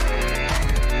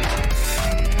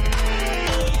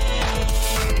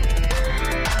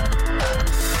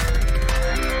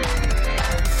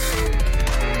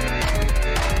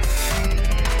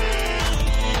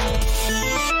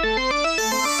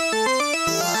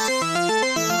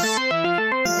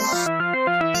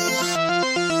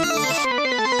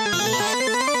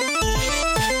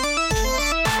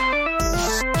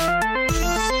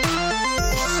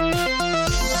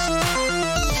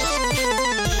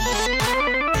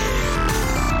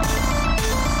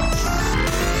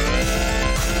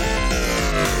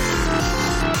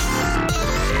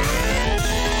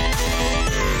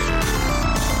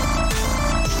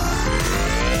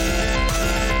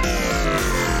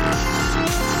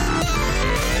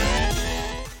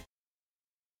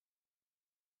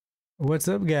What's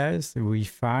up, guys? We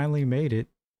finally made it.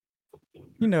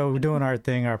 You know, doing our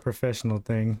thing, our professional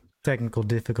thing. Technical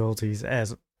difficulties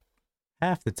as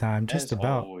half the time, just As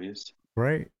about, always.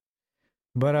 right?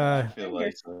 But I feel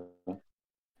like so.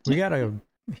 we got a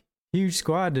huge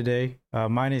squad today,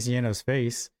 minus Yano's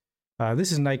face.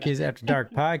 This is Night Kids After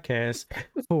Dark podcast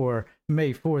for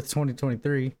May 4th,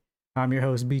 2023. I'm your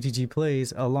host, BTG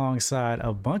Plays, alongside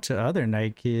a bunch of other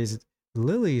Night Kids.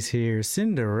 Lily's here,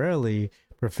 Cinderella,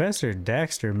 Professor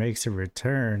Daxter makes a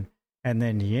return, and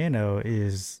then Yano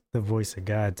is the voice of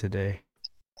God today.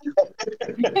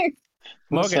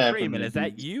 Morgan Freeman, is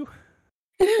that you?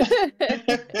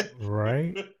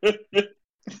 Right?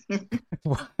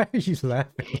 Why are you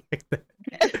laughing like that?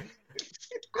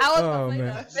 Oh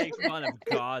man. Make fun of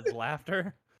God's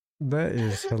laughter. That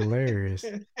is hilarious.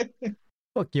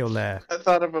 Fuck your laugh. I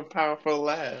thought of a powerful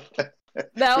laugh.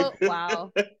 No,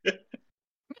 wow.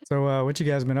 So, what you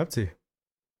guys been up to?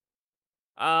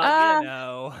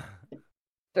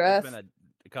 Stress. It's been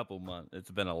a couple months.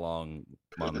 It's been a long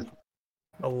month.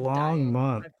 A long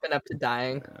month. I've been up to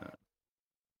dying.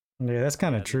 Yeah, that's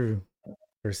kind of true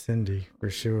for Cindy, for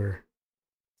sure.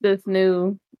 This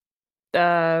new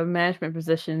management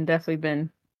position definitely been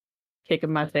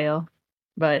kicking my tail.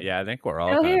 But Yeah, I think we're all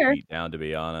Still kind here. of beat down, to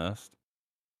be honest.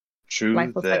 True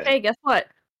Michael's that. like, hey, guess what?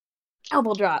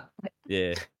 Elbow drop.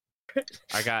 Yeah.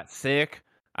 I got sick.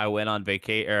 I went on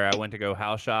vacation, or I went to go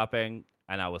house shopping,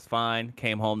 and I was fine.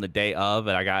 Came home the day of,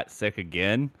 and I got sick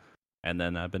again. And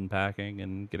then I've been packing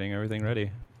and getting everything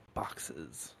ready.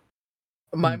 Boxes.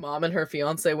 My mom and her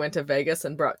fiance went to Vegas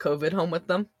and brought COVID home with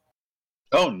them.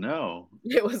 Oh no!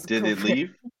 It was. Did it COVID.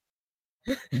 leave?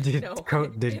 Did No,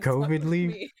 did it's COVID with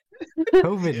leave? me.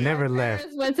 COVID never My left.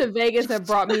 parents went to Vegas and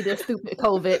brought me this stupid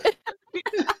COVID.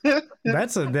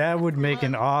 That would make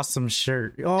an awesome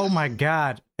shirt. Oh my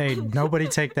god. Hey, nobody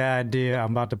take that idea.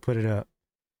 I'm about to put it up.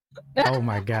 Oh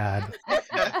my god. My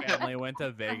family went to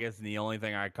Vegas, and the only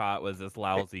thing I caught was this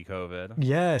lousy COVID.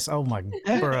 Yes. Oh my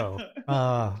bro.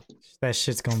 That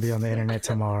shit's gonna be on the internet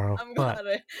tomorrow.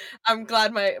 I'm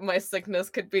glad my sickness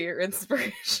could be your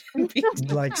inspiration.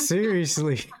 Like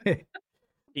seriously.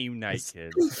 Team Night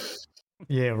Kids.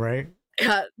 Yeah, right?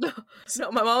 Yeah, no,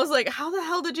 my mom was like, how the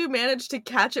hell did you manage to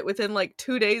catch it within like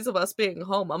 2 days of us being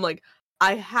home? I'm like,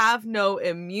 I have no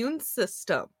immune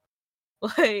system.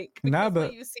 Like, Nah,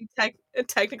 because but- UC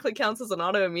technically counts as an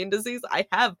autoimmune disease. I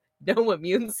have no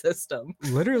immune system.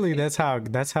 Literally that's how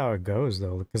it goes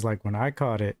though. Because like when I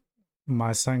caught it,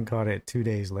 my son caught it 2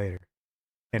 days later.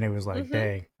 And it was like,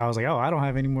 dang. I was like, oh, I don't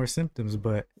have any more symptoms,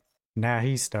 but now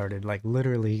he started. Like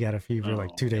literally he got a fever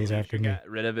like 2 days after me. Got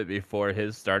rid of it before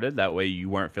his started. That way you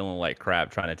weren't feeling like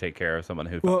crap trying to take care of someone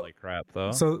who Well, felt like crap,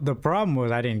 though. So the problem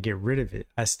was I didn't get rid of it.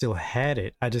 I still had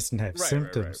it. I just didn't have Right,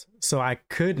 symptoms. So I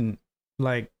couldn't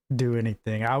like do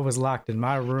anything. I was locked in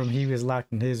my room. He was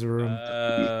locked in his room.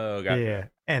 Oh, gotcha. Yeah.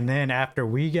 And then after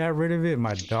we got rid of it,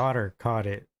 my daughter caught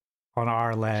it on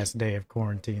our last day of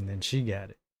quarantine. Then she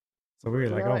got it. So we were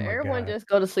like, No, oh my everyone God. just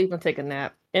go to sleep and take a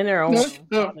nap in their own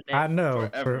room. I know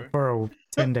Forever. for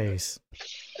 10 days.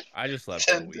 I just slept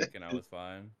for a week and I was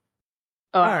fine.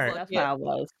 Oh, All right. that's Yeah. how I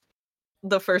was.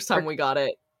 The first time we got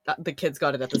it, the kids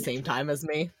got it at the same time as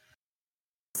me.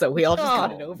 So we all just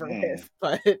got it over man. with.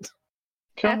 But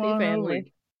Come Happy on, family. over.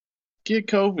 Get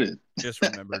COVID. Just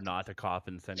remember not to cough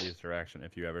in Cindy's direction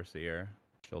if you ever see her.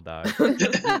 She'll die.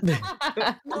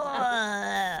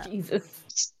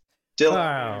 Jesus. Still,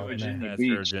 Oh, Virginia man. That's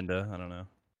her Beach. agenda. I don't know.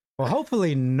 Well,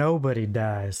 hopefully nobody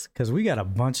dies because we got a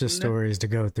bunch of stories to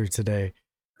go through today.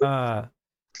 To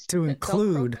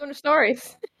include, Doing the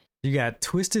stories. you got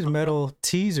Twisted Metal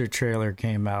teaser trailer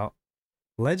came out.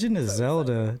 Legend of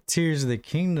Zelda Tears of the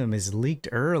Kingdom is leaked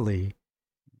early.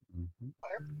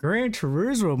 Gran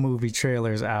Turismo movie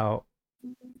trailer's out.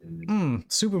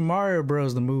 Super Mario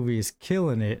Bros. The movie is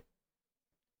killing it.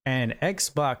 And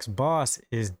Xbox boss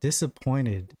is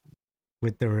disappointed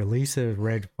with the release of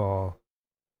Redfall.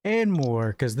 And more,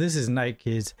 because this is Night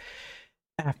Kids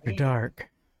After Dark,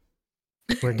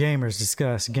 where gamers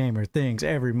discuss gamer things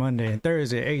every Monday and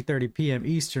Thursday at 8:30 p.m.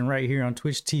 Eastern right here on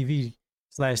Twitch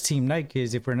TV/Team Night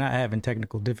Kids. If we're not having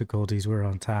technical difficulties, we're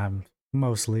on time,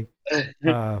 mostly.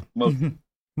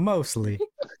 Mostly.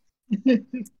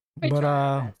 But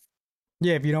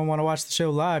yeah, if you don't want to watch the show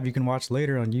live, you can watch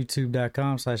later on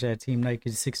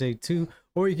youtube.com/@TeamNightKids682,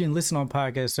 or you can listen on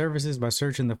podcast services by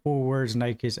searching the 4 words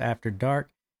Night Kids After Dark,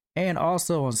 and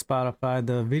also on Spotify.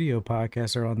 The video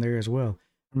podcasts are on there as well.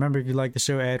 Remember, if you like the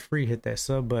show ad free, hit that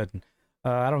sub button.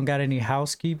 I don't got any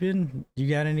housekeeping. You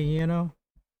got any, you know?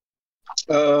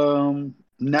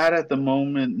 Not at the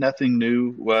moment. Nothing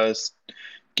new. Was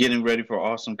getting ready for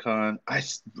Awesome Con.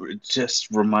 Just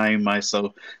remind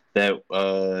myself that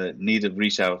need to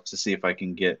reach out to see if I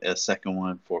can get a second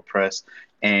one for press,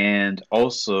 and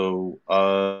also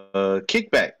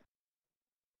kickback.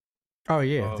 Oh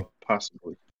yeah,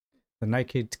 Possibly. the Night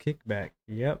Kids kickback.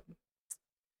 Yep.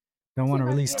 Don't want to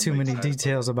release too many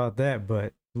details about that,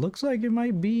 but looks like it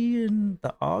might be in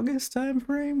the August time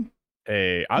frame.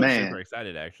 Hey, I'm super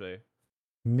excited actually.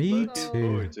 Me Looking too.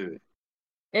 forward to it.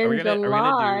 In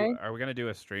July. Are we gonna do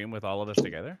a stream with all of us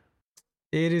together?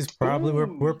 It is probably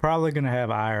we're probably gonna have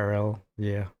IRL.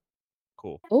 Yeah.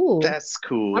 Cool. Ooh, That's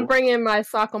cool. I'm bringing my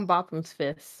Sock'em Bop'em's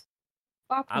fist.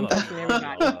 I'm Bop'em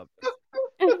everybody.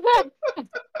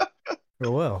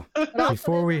 Well, But also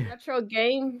before there's we a Retro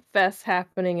Game Fest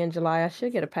happening in July. I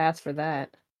should get a pass for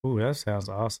that. Ooh, that sounds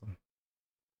awesome.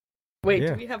 Wait, Yeah.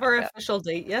 do we have our official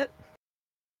date yet?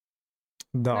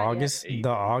 The Not yet.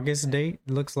 August date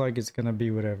looks like it's gonna be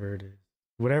whatever it is.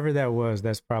 Whatever that was,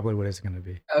 that's probably what it's gonna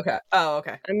be. Okay. Oh,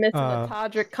 okay. I'm missing a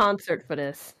Todrick concert for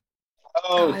this.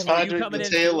 Oh, Are you Todrick coming the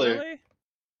in Taylor. early?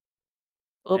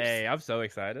 Oops. Hey, I'm so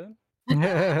excited.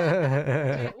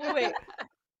 Wait.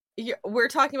 We're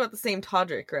talking about the same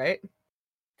Todrick, right?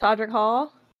 Todrick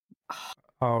Hall?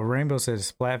 Oh, Rainbow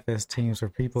says Splatfest teams for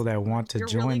people that want to You're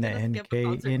join really the gonna skip NK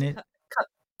concert in to it.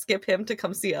 Skip him to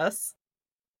come see us.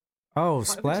 Oh,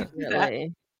 Why would you do that?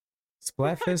 Really?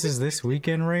 Splatfest is this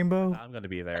weekend, Rainbow? I'm gonna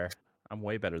be there. I'm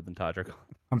way better than Todrick.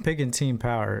 I'm picking Team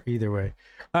Power either way.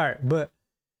 All right, but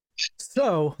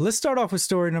so let's start off with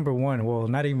story number one. Well,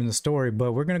 not even the story,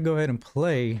 but we're gonna go ahead and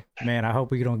play. Man, I hope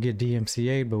we don't get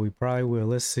DMCA, but we probably will.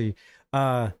 Let's see.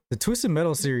 The Twisted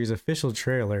Metal series official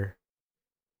trailer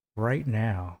right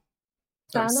now.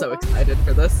 I'm so excited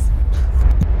for this.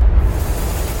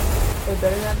 It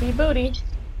better not be booty.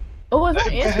 Oh, is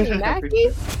that Anthony Mackie?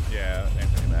 Yeah,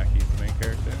 Anthony Mackie's the main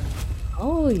character.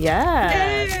 Oh, yeah.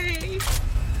 Yay!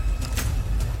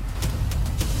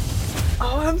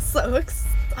 Oh, I'm so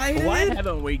excited. Why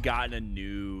haven't we gotten a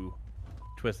new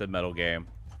Twisted Metal game?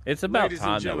 It's about Ladies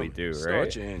time and that we gentlemen, do, start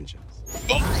right? your engines.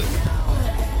 I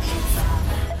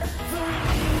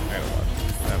gotta watch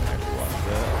this. I haven't actually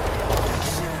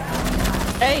watched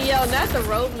it. Hey, yo, not the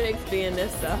road mix being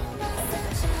this stuff.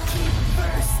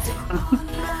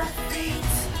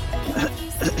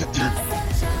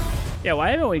 Yeah,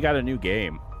 why haven't we got a new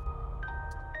game?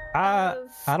 I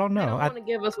don't know. They don't want to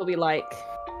give us what we like.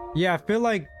 Yeah, I feel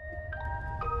like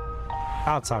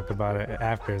I'll talk about it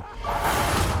after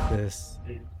this.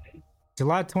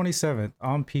 July 27th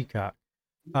on Peacock.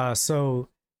 So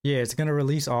yeah, it's gonna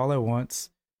release all at once.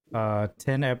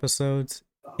 10 episodes.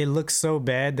 It looks so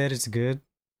bad that it's good.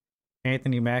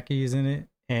 Anthony Mackie is in it,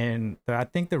 and I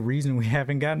think the reason we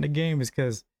haven't gotten the game is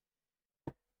because,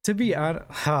 to be honest,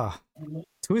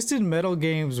 Twisted Metal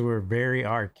games were very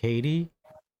arcadey,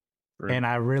 and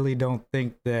I really don't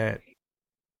think that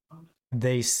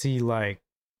they see like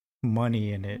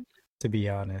money in it. To be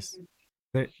honest,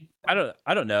 I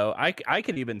don't know. I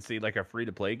could even see like a free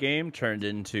to play game turned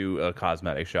into a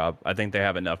cosmetic shop. I think they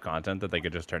have enough content that they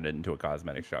could just turn it into a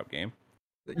cosmetic shop game.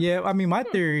 yeah, I mean, my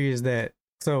theory is that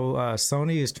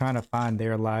Sony is trying to find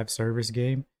their live service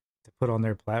game to put on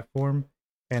their platform,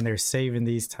 and they're saving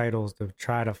these titles to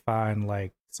try to find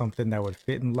like something that would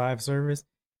fit in live service.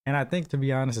 And I think, to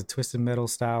be honest, a Twisted Metal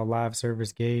style live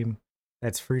service game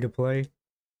that's free to play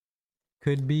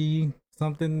could be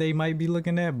something they might be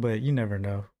looking at, but you never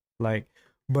know. Like,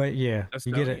 but yeah, Does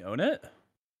you Sony get it. own it?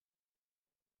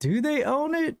 Do they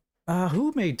own it?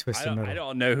 Who made Twisted Metal? I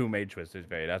don't know who made Twisted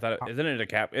Fate. I thought isn't it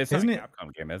a It's Isn't not a it-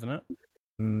 Capcom game, isn't it?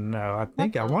 No, I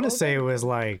think I want to say it was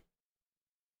like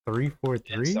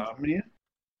 343. Insomnia?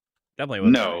 Definitely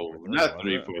was. No, not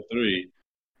 343.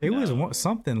 It was No.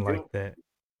 something like that.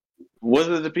 Was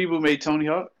it the people who made Tony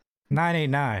Hawk?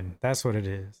 989. That's what it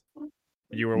is.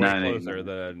 You were way 989. closer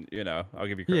than I'll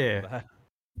give you credit Yeah. for that.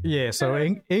 Yeah, so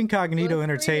Incognito Well,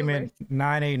 Entertainment,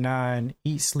 989,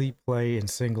 Eat, Sleep, Play, and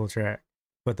Single Track.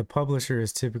 But the publisher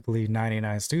is typically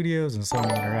 99 Studios and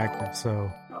Sony Interactive.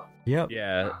 So, yep,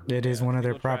 Yeah, it is one of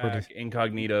their Single Track, properties.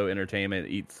 Incognito Entertainment,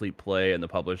 Eat, Sleep, Play, and the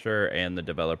publisher and the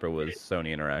developer was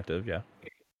Sony Interactive. Yeah.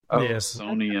 Oh, Yes.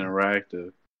 Sony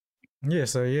Interactive. Yeah,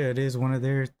 so yeah, it is one of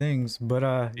their things. But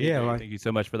yeah, AJ, like thank you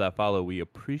so much for that follow. We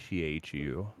appreciate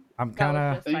you. I'm kind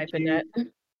of Thank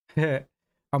you.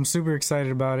 I'm super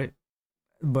excited about it,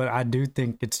 but I do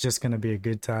think it's just going to be a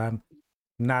good time.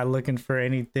 Not looking for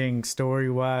anything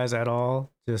story-wise at all.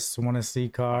 Just want to see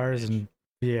cars and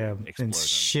and Explosion.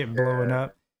 shit blowing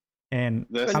up. And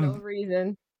That's- For no I'm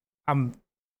reason.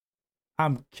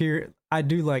 I'm curious. I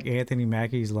do like Anthony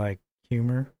Mackie's like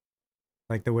humor,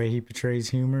 like the way he portrays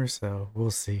humor. So we'll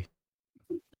see.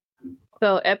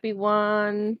 So Epi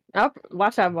One,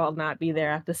 watch I will not be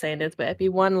there after saying this, but Epi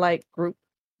One like group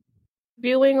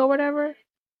viewing or whatever.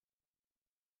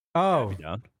 Oh, Be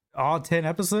down. all 10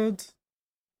 episodes?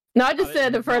 No, I just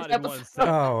said the first Not in one episode. sitting.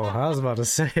 Oh, I was about to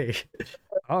say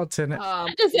all 10.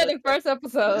 I just said the first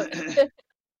episode.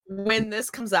 When this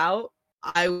comes out,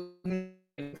 I won't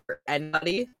wait for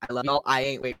anybody. I love y'all. I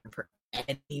ain't waiting for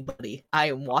anybody. I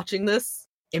am watching this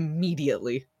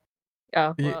immediately.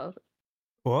 Oh, Yeah. well.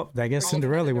 Well, I guess all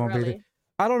Cinderella won't be there. Cinderella.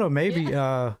 I don't know. Maybe.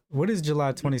 What is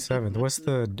July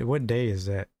 27th? What day is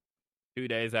that? 2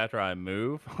 days after I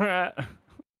move.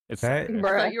 It's That- Saturday. I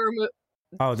Bruh. thought you were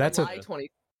Oh, that's July a 20.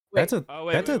 that's a Oh,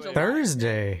 wait, that's a wait, wait.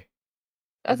 Thursday.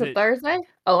 That's Is a it- Thursday?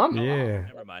 Oh, I'm Yeah.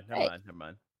 Never mind. Hey. I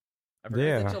forgot.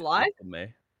 Yeah. Is it July?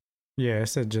 May. Yeah, it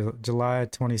said July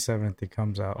 27th. It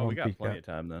comes out. Oh, we on got Peacock. plenty of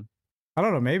time then. I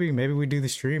don't know. Maybe we do the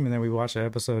stream and then we watch the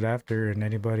episode after. And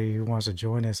anybody who wants to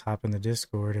join us, hop in the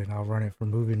Discord and I'll run it for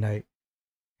movie night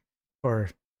or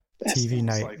That TV sounds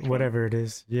night, like fun. whatever it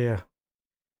is. Yeah,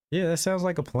 that sounds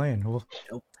like a plan. Well,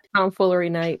 tomfoolery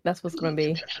night. That's what's gonna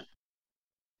be.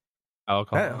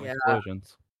 Alcohol Yeah.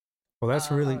 explosions.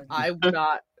 that's really I would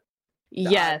not.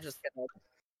 Yes. I'm just gonna,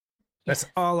 that's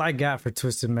all I got for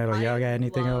Twisted Metal. Y'all got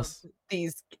anything else?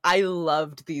 I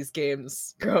loved these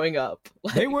games growing up.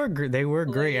 They Like, were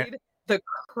great. played the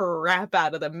crap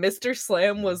out of them. Mr.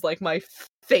 Slam was like my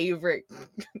favorite.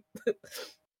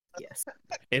 Yes.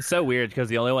 It's so weird because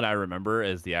the only one I remember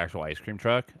is the actual ice cream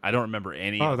truck. I don't remember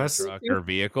any Oh, other that's- truck or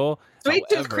vehicle. Sweet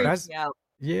Tooth However, creeps me out.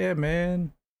 Yeah,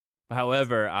 man.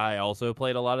 however, I also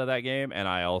played a lot of that game, and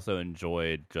I also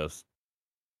enjoyed just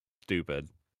stupid.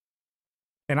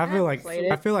 And I feel like played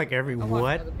it. every I watched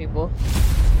what other people.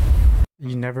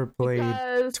 you never played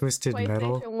Because Twisted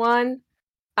Metal. PlayStation 1,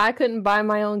 I couldn't buy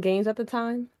my own games at the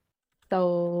time.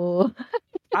 So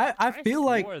I feel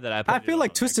like swore that I played feel it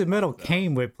like on Twisted Xbox, Metal though.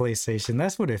 came with PlayStation.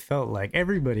 That's what it felt like.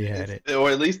 Everybody had it. Or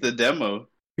at least the demo.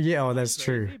 Yeah, oh, that's Crazy,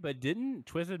 true. But didn't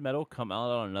Twisted Metal come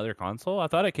out on another console? I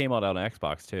thought it came out on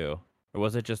Xbox too. Or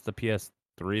was it just the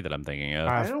PS3 that I'm thinking of?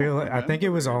 I don't feel like, I think it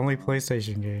was only remember.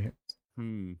 PlayStation game.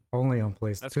 Hmm. Only on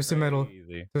PlayStation. That's Twisted Metal.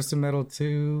 crazy. Twisted Metal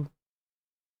 2.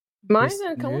 mine This-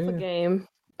 didn't come with yeah. a game.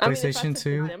 I mean, if I PlayStation took the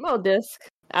 2. demo disc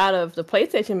out of the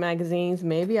PlayStation magazines,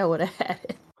 maybe I would have had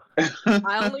it.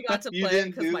 I only got to You play it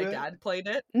didn't because do my that? dad played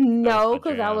it. No, my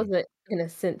because I was jam. an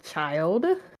innocent child.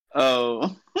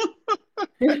 Oh.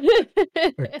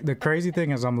 The crazy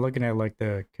thing is I'm looking at like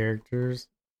the character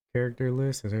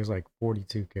list and there's like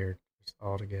 42 characters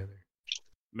altogether.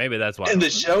 Maybe that's why. I In the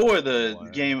don't show remember or the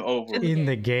one. game over? In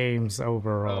the games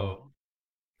overall. Oh.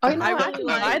 Oh, you know, I I didn't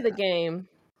recognize buy the that. game.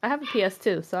 I have a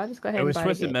PS2, so I just go ahead It and was buy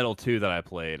Twisted the game. Metal 2 that I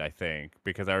played, I think,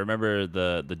 because I remember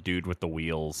the dude with the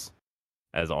wheels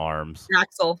as arms.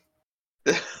 Axel.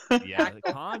 Yeah,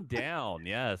 calm down.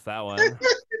 Yes, that one.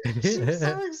 She's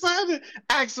so excited.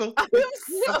 Axel. I'm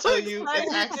I'll so tell you, it's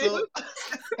excited, Axel.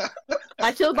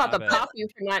 I feel about to Stop it. pop you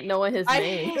for not knowing his I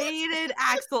name. hated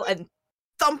Axel and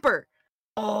Thumper.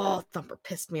 Oh, Thumper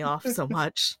pissed me off so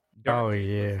much. Oh, Dark Tooth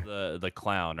yeah. was the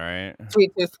clown, right?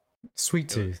 Sweet Tooth.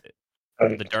 Sweet It was-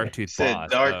 Tooth. the Dark Tooth Said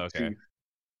boss. Dark Oh, okay. Tooth.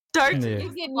 Dark Yeah. Tooth.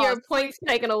 You're getting your points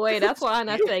taken away. That's why I'm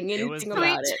not saying It was anything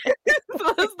about Sweet it.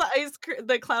 Tooth was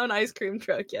the clown ice cream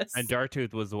truck. Yes. And Dark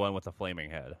Tooth was the one with the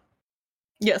flaming head.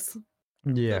 Yes.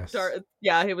 Yes.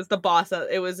 Yeah, he was the boss.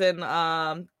 It was in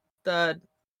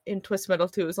in Twist Metal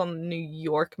 2. It was on the New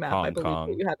York map, I Hong believe.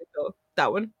 Kong. That you had to go.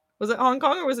 That one. Was it Hong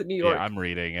Kong or was it New York? Yeah, I'm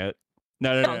reading it.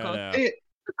 No. Hong Kong.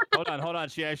 Hold on.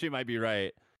 She actually might be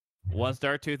right. Once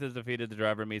Dark Tooth is defeated, the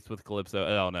driver meets with Calypso.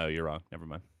 Oh no, you're wrong. Never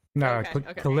mind. No, Okay, okay.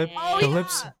 Oh,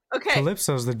 Calypso. yeah. Okay.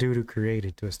 Calypso's the dude who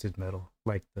created Twisted Metal.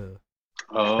 Like the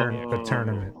Oh.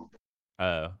 tournament.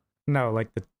 Oh, no, like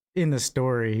in the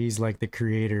story, he's like the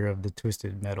creator of the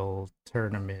Twisted Metal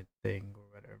tournament thing or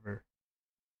whatever.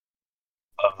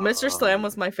 Mr. Slam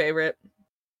was my favorite.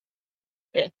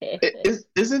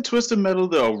 Isn't Twisted Metal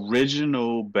the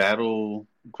original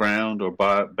battleground or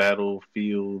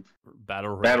battlefield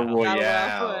Battle battle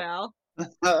Royale. royale?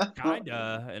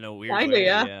 Kinda in a weird Kinda, way.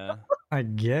 yeah. Yeah. I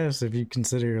guess if you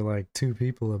consider like two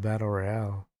people a battle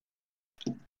royale.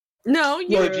 No,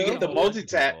 you. Well, if you get the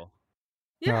multi-tap.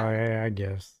 Yeah. Oh, yeah, I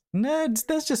guess. No,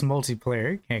 that's just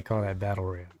multiplayer. You can't call that battle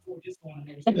royale.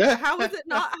 How is it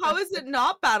not? How is it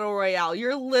not battle royale?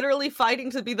 You're literally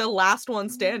fighting to be the last one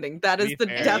standing. That To is be the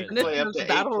fair, you play definition up of to the 8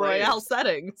 battle royale players.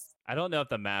 settings. I don't know if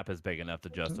the map is big enough to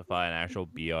justify an actual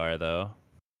BR though.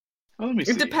 Oh, let me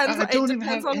see. It depends. I It don't even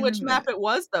depends have on which internet. map it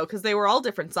was, though, because they were all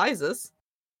different sizes.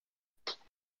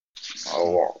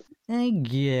 Oh, I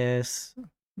guess.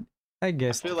 I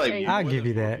guess feel like Hey, I'll more give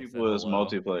than you four that. people is Hello.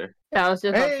 multiplayer. Yeah, I was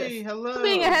just about to Hey, say, hello.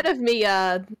 being ahead of me,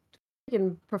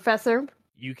 freaking professor.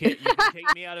 You can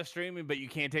take me out of streaming, but you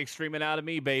can't take streaming out of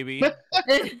me, baby.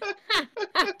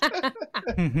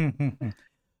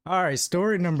 All right,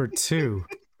 story number 2.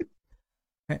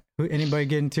 Anybody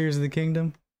getting Tears of the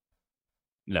Kingdom?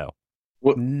 No.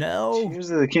 What? No. Tears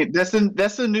of the King. That's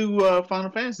the new Final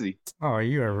Fantasy. Oh,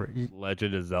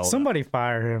 Legend of Zelda. somebody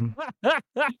fire him.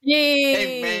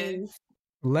 Hey, man. Jeez.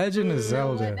 Legend of Boo.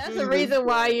 Zelda. That's the reason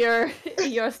why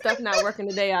your stuff not working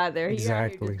today either. You're out here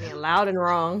Exactly. just being loud and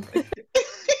wrong.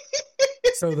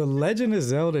 So the Legend of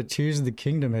Zelda Tears of the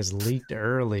Kingdom has leaked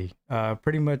early.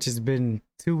 Pretty much it's been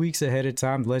 2 weeks ahead of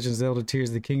time. Legend of Zelda Tears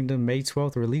of the Kingdom May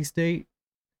 12th release date.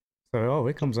 So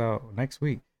it comes out next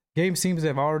week. Game seems to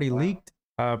have already leaked.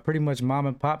 Pretty much mom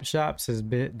and pop shops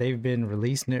they've been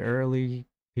releasing it early.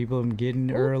 People have been getting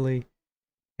it early.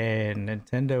 And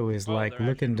Nintendo is like they're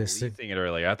looking actually to releasing it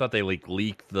earlier. I thought they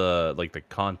leaked the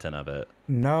content of it.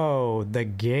 No, the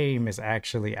game is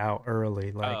actually out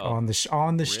early, like Oh. on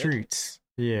the Rip. streets.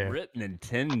 Yeah. Rip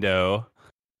Nintendo.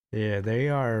 Yeah, they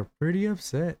are pretty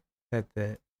upset at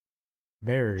that.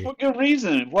 Very. For good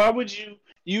reason. Why would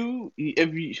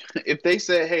if they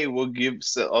said, "Hey, we'll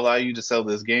allow you to sell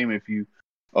this game if you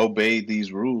obey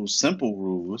these rules, simple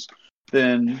rules,"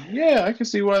 then yeah, I can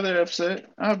see why they're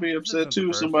upset. I'd be This upset isn't the too.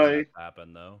 first time Somebody. that's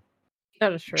happened though.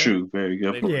 That is true. True. Very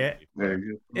good. They've done Yeah. it before. Very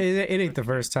good. It ain't the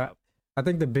first time. I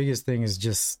think the biggest thing is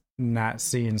just not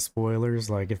seeing spoilers.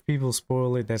 Like if people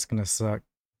spoil it, that's gonna suck.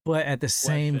 But at the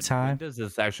same Question, when time, does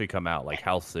this actually come out? Like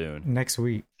how soon? next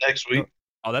week. Next week.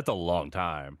 Oh, that's a long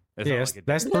time. It's not Yes, like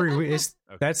that's day. 3 weeks.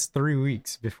 Okay. That's 3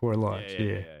 weeks before launch.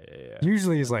 Yeah. Yeah.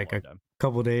 Usually it's That's like long a time.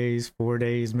 couple days, 4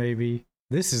 days maybe.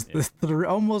 This is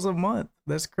almost a month.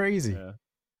 That's crazy. Yeah.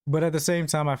 But at the same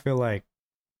time, I feel like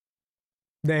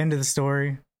the end of the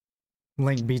story,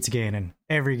 Link beats Ganon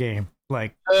every game.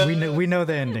 Like we know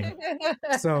the ending,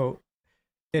 so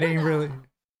it ain't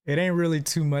really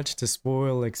too much to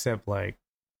spoil except like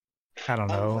I don't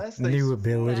know, Unless they new spoil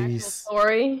abilities.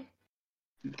 Story.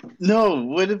 No,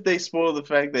 what if they spoil the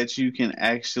fact that you can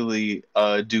actually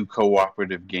do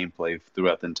cooperative gameplay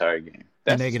throughout the entire game?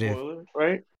 That's Negative. a spoiler,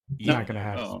 right? Yeah, Not gonna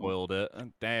happen. Oh. Spoiled it.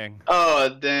 Dang. Oh,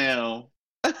 damn.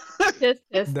 This.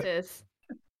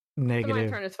 Somebody Negative.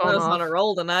 turn his I phone was on a off.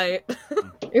 roll tonight.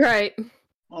 You're right.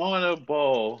 On a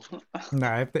ball.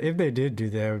 Nah, if they did do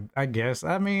that, I guess.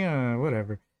 I mean,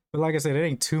 whatever. But like I said, it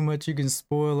ain't too much you can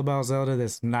spoil about Zelda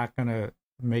that's not gonna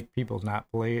make people not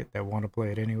play it that want to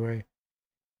play it anyway.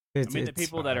 I mean, the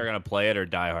people that are gonna play it are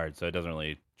diehard, so it doesn't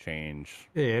really change.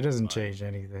 Yeah, it doesn't much. change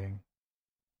anything.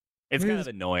 It's It kind is-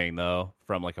 of annoying though,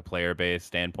 from like a player base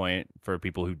standpoint, for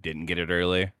people who didn't get it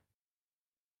early.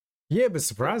 Yeah, but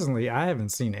surprisingly, I haven't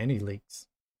seen any leaks.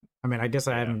 I mean, I guess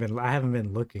I Yeah. haven't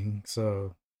been looking,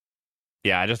 so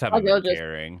Yeah, I just haven't go been just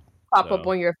caring. Pop so. up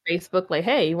on your Facebook like,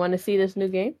 hey, you want to see this new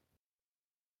game?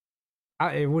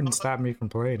 it wouldn't stop me from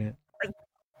playing it.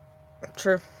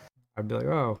 True. I'd be like,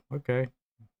 oh, okay.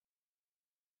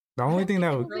 The only thing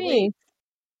that would Really?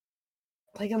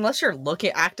 Like, unless you're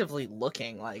actively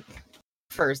looking, like,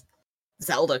 for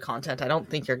Zelda content, I don't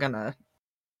think you're gonna.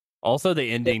 Also, the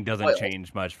ending doesn't spoiled.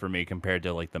 change much for me compared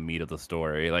to like the meat of the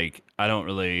story. Like,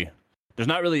 there's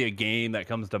not really a game that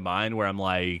comes to mind where I'm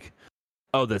like,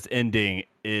 oh, this ending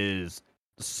is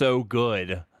so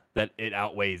good that it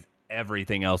outweighs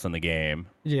everything else in the game.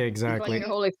 yeah, Like exactly. your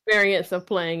whole experience of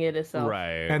playing it itself.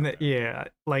 Right. And yeah,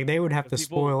 like they would have to People-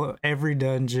 spoil every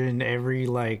dungeon, every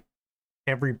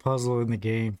puzzle in the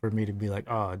game for me to be like,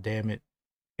 oh, damn it.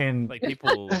 And Like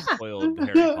people spoiled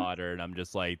Harry Potter, and I'm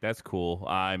just like, that's cool.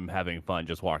 I'm having fun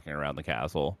just walking around the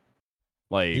castle.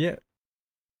 Like, yeah,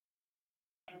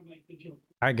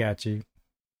 I got you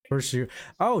for sure.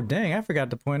 Oh, dang, I forgot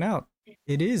to point out,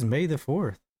 it is May the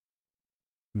 4th.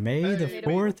 May the Hey,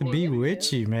 4th be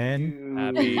with you, man.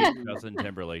 happy Justin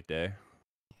Timberlake Day.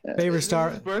 Favorite Is it Star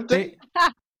his birthday?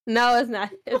 No, it's not.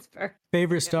 It's birth.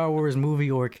 favorite Star Wars movie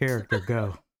or character?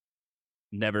 Go.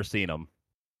 Never seen them.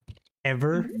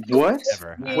 Ever? What?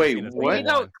 Ever. Wait, I've seen a what?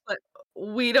 single one.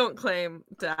 We don't claim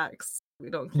Dax. We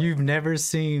don't. Claim. You've never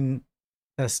seen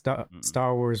a Star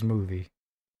Wars movie?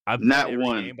 I've Not played every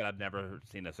one. game, but I've never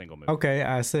seen a single movie. Okay,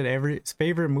 I said every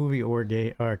favorite movie or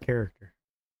game or character.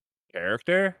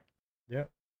 Character? Yep.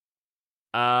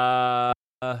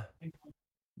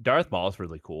 Darth Maul's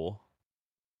really cool.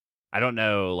 I don't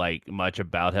know like much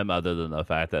about him other than the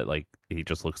fact that like he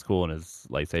just looks cool in his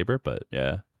lightsaber, but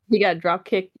yeah. He got drop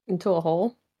kicked into a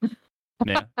hole.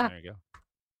 Yeah, there you go.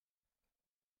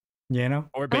 You know?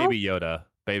 Or Baby Yoda.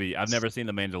 I've never seen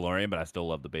The Mandalorian, but I still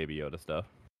love the Baby Yoda stuff.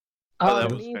 Oh, the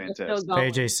that was memes are still fantastic.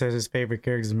 going. AJ says his favorite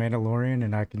character is Mandalorian,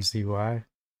 and I can see why.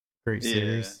 Great Yeah,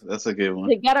 series. that's a good one.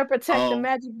 They gotta protect the Um,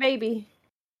 magic baby.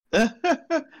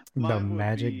 The Mine would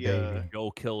magic be, baby.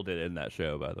 Joel killed it in that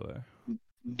show, by the way.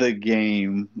 the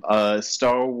game,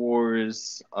 Star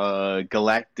Wars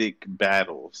Galactic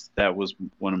Battles. That was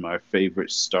one of my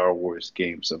favorite Star Wars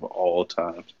games of all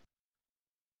time.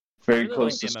 Very really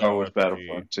close like to Star Wars MMORPG.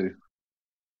 Battlefront too.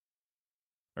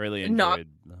 I really Not-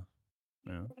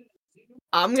 enjoyed.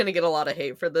 I'm gonna get a lot of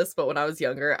hate for this, but when I was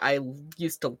younger, I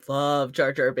used to love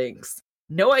Jar Jar Binks.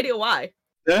 No idea why,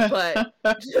 but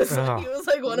just, he was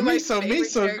like one of my favorite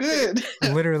characters.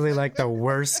 good. Literally like the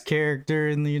worst character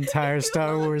in the entire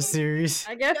Star Wars series.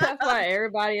 I guess that's why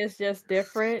everybody is just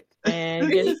different and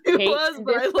He just hate was, in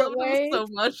but I different loved him ways. so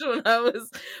much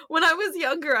when I was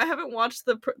younger. I haven't watched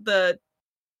the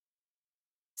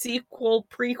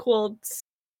prequel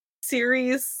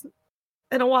series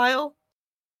in a while.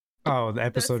 Oh, the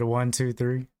episode 1, 2,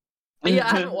 3. Yeah,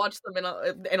 I haven't watched them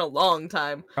in a long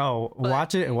time. Oh, But-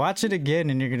 watch it again,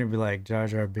 and you're gonna be like, Jar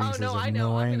Jar Binks Oh no, is I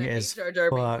know. I'm annoying gonna hate as Jar Jar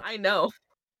Binks. fuck. I know.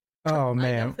 Oh I know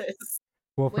man. this.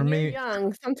 Well, for When you're me,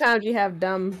 young, sometimes you have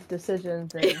dumb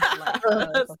decisions. And Yeah, like,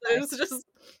 it's okay. it's just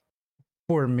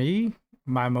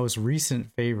my most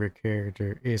recent favorite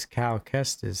character is Cal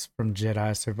Kestis from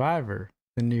Jedi Survivor,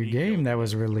 the new He game killed that it,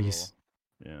 was that's released.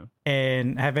 cool. Yeah,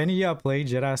 And have any of y'all played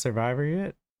Jedi Survivor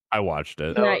yet? I watched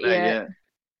it. No, Not yet.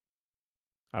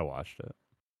 I watched it. I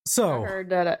So heard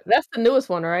that that's the newest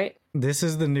one, right? this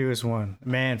is the newest one.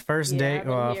 Man, first Yeah, day, I've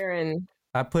been hearing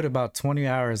I put about 20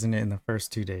 hours in it in the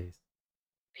first 2 days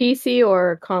PC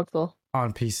or console.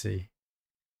 on PC.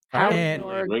 How was And-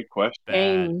 your Great question. Bad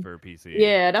Game. for PC.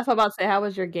 Yeah, that's what I'm about to say. How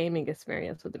was your gaming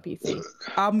experience with the PC?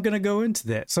 I'm gonna go into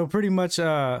that. So pretty much,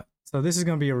 so this is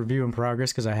gonna be a review in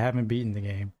progress because I haven't beaten the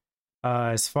game.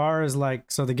 As far as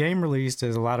so the game released,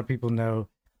 as a lot of people know,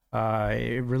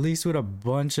 it released with a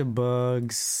bunch of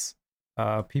bugs.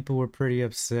 People were pretty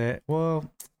upset. Well,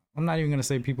 I'm not even gonna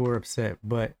say people were upset,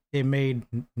 but it made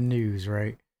news,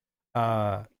 right?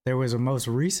 There was a most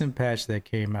recent patch that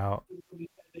came out,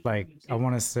 I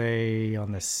want to say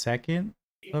on the 2nd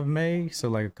of May,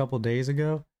 so a couple days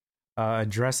ago,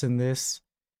 addressing this.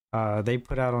 They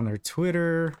put out on their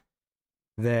Twitter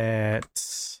that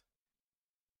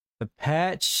the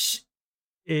patch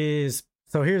is,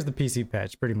 so here's the PC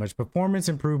patch, pretty much performance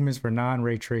improvements for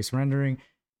non-ray trace rendering,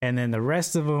 and then the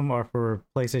rest of them are for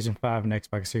PlayStation 5 and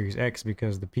Xbox Series X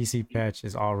because the PC patch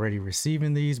is already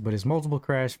receiving these, but it's multiple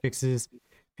crash fixes,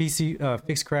 PC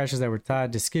fixed crashes that were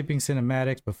tied to skipping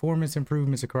cinematics, performance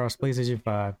improvements across PlayStation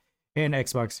 5 and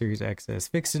Xbox Series X.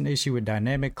 Fixed an issue with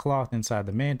dynamic cloth inside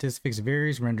the Mantis, fixed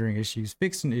various rendering issues,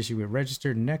 fixed an issue with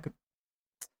registered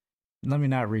let me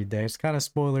not read that. It's kind of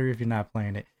spoiler if you're not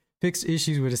playing it. Fixed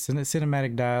issues with a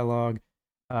cinematic dialogue.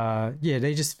 Yeah,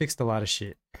 they just fixed a lot of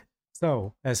shit.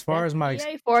 So as far as my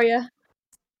EA for you.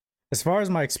 as far as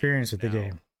my experience with the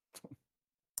game,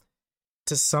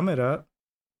 to sum it up,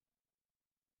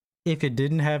 if it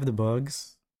didn't have the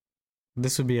bugs,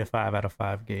 this would be a 5 out of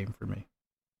 5 game for me.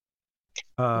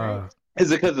 Nice.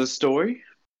 Is it because of the story?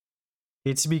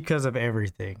 It's because of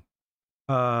everything.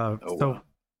 So wow.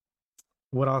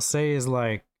 what I'll say is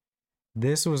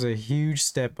this was a huge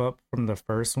step up from the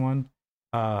first one.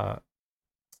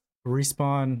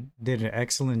 Respawn did an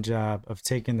excellent job of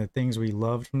taking the things we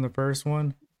loved from the first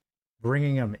one,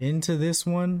 bringing them into this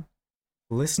one,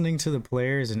 listening to the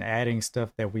players, and adding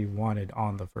stuff that we wanted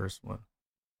on the first one.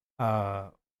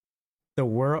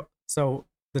 So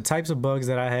the types of bugs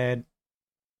that I had,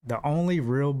 the only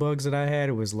real bugs that I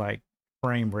had was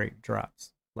frame rate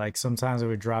drops. Sometimes it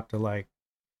would drop to like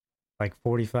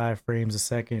 45 frames a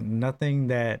second. Nothing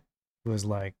that was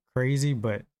crazy,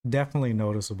 but definitely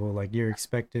noticeable. You're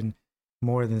expecting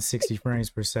more than 60 frames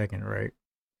per second, right?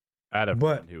 I had a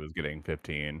But- friend who was getting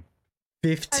 15. I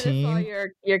just saw 15?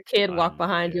 your kid walk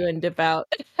behind you yeah. and dip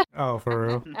out. Oh, for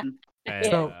real? And,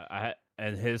 So-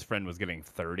 and his friend was getting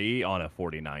 30 on a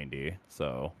 4090.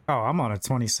 So Oh, I'm on a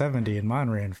 2070 and mine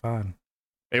ran fine.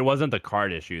 it wasn't the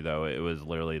card issue though. It was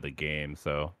literally the game.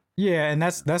 So Yeah, and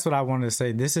that's what I wanted to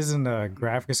say. This isn't a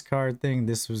graphics card thing.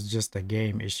 This was just a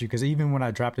game issue. Because even when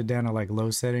I dropped it down to low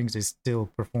settings, it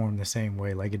still performed the same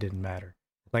way. It didn't matter.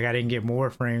 I didn't get more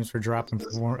frames for dropping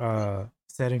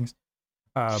settings.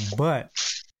 But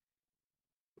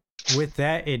with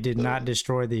that, it did not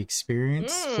destroy the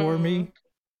experience for me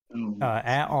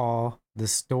at all. The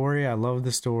story, I love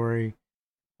the story.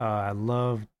 I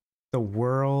love the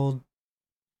world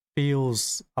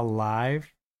feels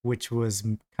alive, which was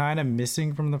kind of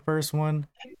missing from the first one.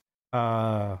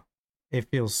 It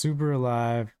feels super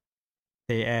alive.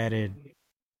 They added,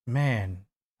 man,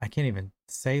 I can't even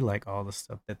say like all the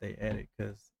stuff that they added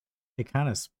because it kind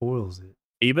of spoils it.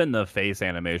 Even the face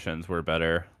animations were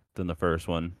better than the first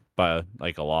one by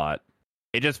like a lot.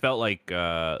 It just felt like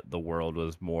the world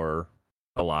was more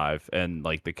alive and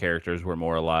like the characters were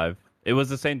more alive. It was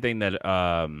the same thing that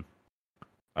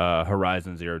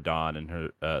Horizon Zero Dawn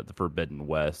and the Forbidden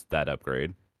West, that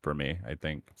upgrade for me, I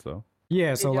think. So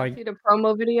Yeah, Did so y'all like see the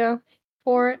promo video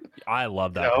for it? I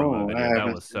love that No, promo I video. That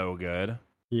haven't was seen so good.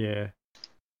 yeah.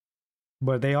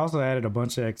 But they also added a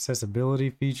bunch of accessibility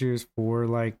features for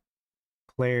like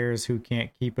players who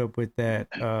can't keep up with that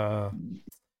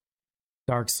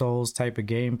Dark Souls type of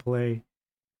gameplay.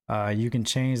 You can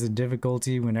change the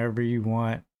difficulty whenever you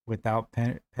want without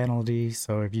penalty.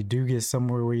 So if you do get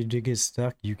somewhere where you do get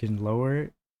stuck, you can lower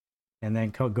it and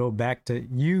then go back to,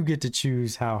 you get to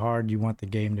choose how hard you want the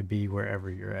game to be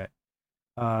wherever you're at.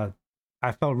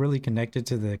 I felt really connected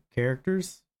to the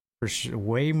characters for sure,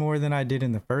 way more than I did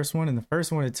in the first one. In the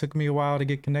first one, it took me a while to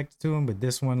get connected to them, but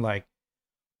this one, like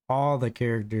all the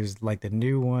characters, like the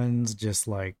new ones, just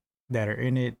like that are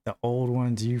in it, the old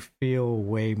ones, you feel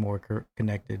way more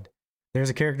connected.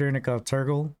 There's a character in it called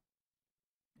Turgle,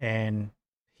 and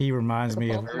he reminds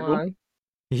me of Pokemon.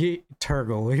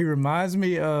 Turgle. He reminds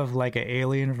me of like an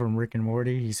alien from Rick and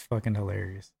Morty. He's fucking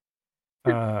hilarious.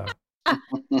 I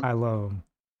love him.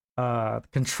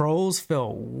 Controls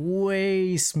felt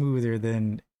way smoother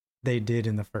than they did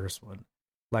in the first one.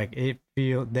 Like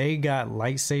they got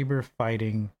lightsaber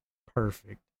fighting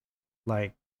perfect.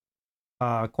 Like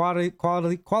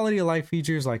quality of life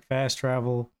features like fast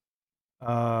travel.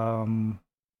 And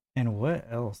what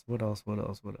else?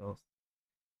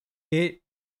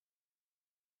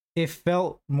 It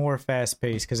felt more fast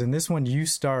paced because in this one you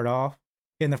start off.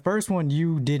 In the first one,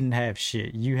 you didn't have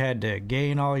shit. You had to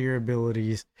gain all your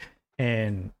abilities,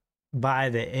 and by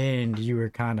the end, you were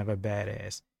kind of a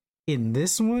badass. In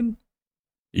this one,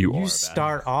 you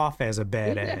start off as a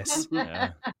badass,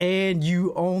 Yeah. and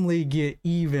you only get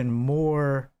even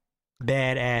more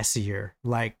badassier.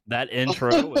 Like That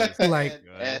intro was Like,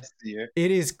 good. it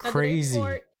is Now, did they crazy.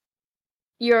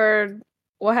 port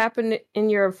what happened in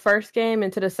your first game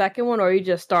into the second one, or you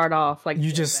just start off like You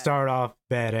being just badass? start off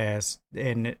badass,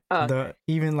 and Okay. the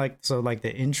even like so like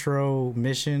the intro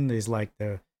mission is like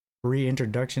the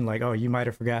reintroduction. Like, oh, you might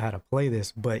have forgot how to play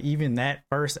this, but even that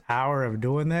first hour of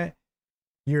doing that,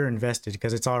 you're invested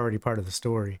because it's already part of the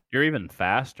story. You're even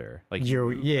faster. Like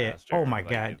you move faster. Oh my Like,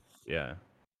 god, yeah.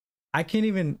 I can't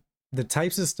even, the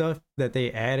types of stuff that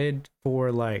they added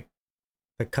for like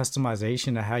the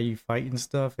customization of how you fight and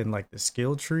stuff, and like the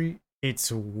skill tree.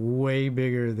 It's way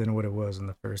bigger than what it was in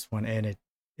the first one, and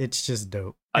it's just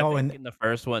dope. I think in the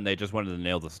first one they just wanted to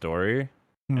nail the story,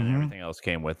 and everything else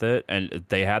came with it, and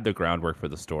they had the groundwork for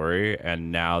the story,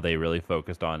 and now they really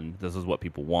focused on this is what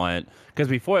people want. Because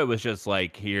before it was just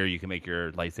like, here you can make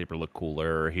your lightsaber look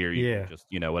cooler, or here you can just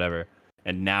whatever.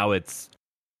 And now it's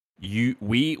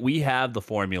we have the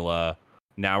formula.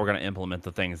 Now we're gonna implement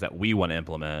the things that we want to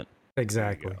implement.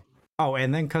 Exactly. Oh,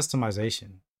 and then customization.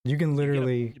 You can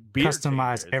literally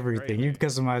customize everything. You can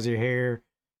customize your hair,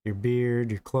 your beard,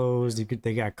 your clothes.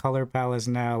 They got color palettes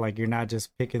now. Like, you're not just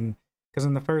picking, because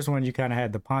in the first one you kind of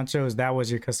had the ponchos. That was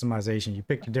your customization. You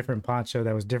picked a different poncho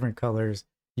that was different colors.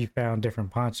 You found different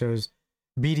ponchos.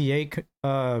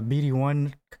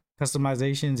 BD1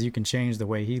 customizations. You can change the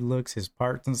way he looks, his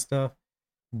parts and stuff.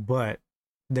 But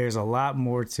there's a lot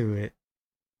more to it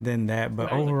than that.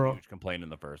 But overall, huge complaint in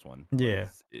the first one. Yeah,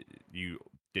 you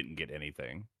didn't get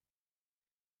anything.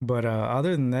 But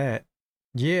other than that,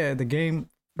 yeah, the game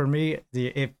for me,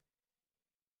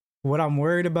 what I'm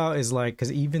worried about is like,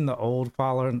 because even the old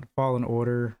Fallen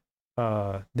Order,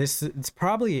 it's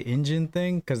probably an engine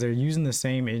thing because they're using the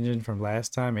same engine from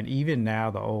last time, and even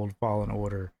now the old Fallen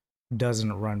Order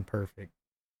doesn't run perfect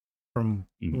from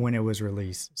when it was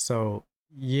released. So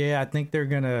yeah, I think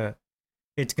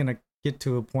it's gonna get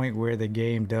to a point where the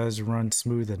game does run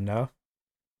smooth enough,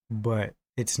 but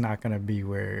it's not gonna be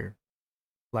where,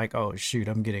 like, oh shoot,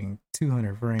 I'm getting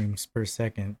 200 frames per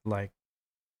second. Like,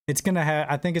 I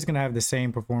think it's gonna have the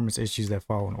same performance issues that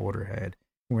Fallen Order had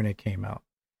when it came out.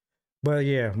 But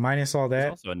yeah, minus all that.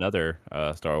 There's also another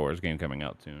Star Wars game coming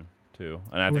out soon too,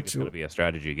 and I think it's gonna be a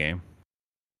strategy game.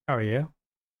 Oh yeah.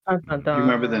 Do you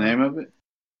remember the name of it?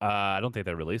 I don't think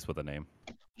they released with a name.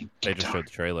 They just showed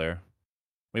the trailer.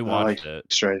 We watched it.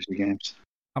 Strategy games.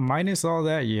 Minus all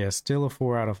that, yeah, still a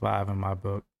 4 out of 5 in my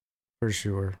book, for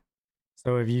sure.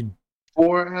 So if you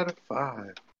 4 out of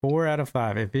 5. 4 out of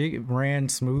 5. If it ran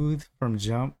smooth from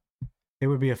jump, it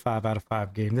would be a 5 out of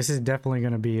 5 game. This is definitely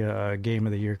going to be a game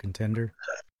of the year contender,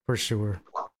 for sure.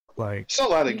 Like, It's a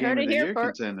lot of You Game heard of it the here Year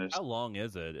first. contenders. How long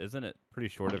is it? Isn't it pretty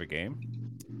short of a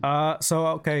game? so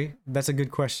okay, that's a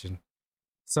good question.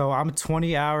 So I'm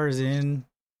 20 hours in,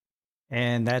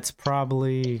 and that's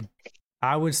probably,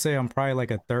 I would say I'm probably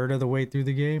like a third of the way through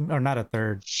the game, or not a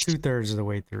third, 2/3 of the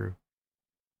way through.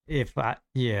 But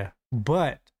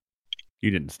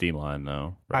You didn't Steamline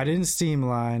though. I didn't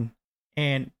Steamline,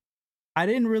 and I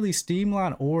didn't really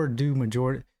Steamline or do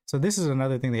majority. So this is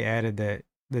another thing they added, that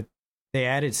they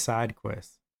added side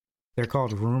quests. They're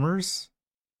called rumors.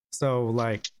 So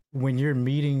like when you're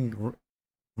meeting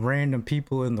random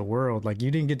people in the world, like you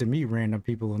didn't get to meet random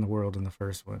people in the world in the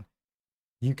first one.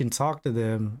 You can talk to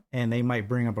them and they might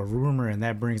bring up a rumor, and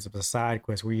that brings up a side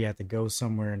quest where you have to go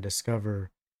somewhere and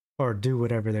discover or do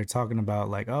whatever they're talking about.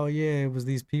 Like, oh yeah, it was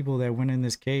these people that went in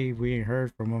this cave. We ain't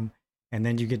heard from them. And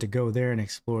then you get to go there and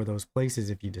explore those places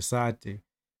if you decide to.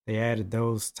 They added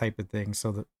those type of things.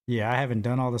 So I haven't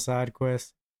done all the side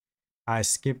quests. I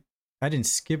didn't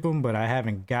skip them, but I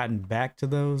haven't gotten back to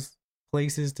those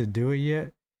places to do it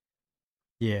yet.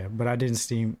 Yeah, but I didn't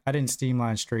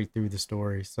Steamline straight through the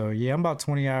story. So yeah, I'm about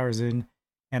 20 hours in,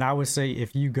 and I would say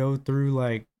if you go through,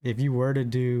 like, if you were to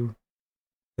do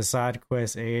the side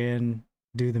quest and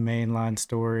do the mainline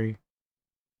story,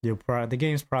 the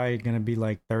game's probably gonna be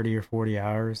like 30 or 40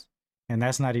 hours, and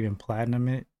that's not even platinum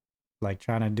it, like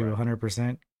trying to do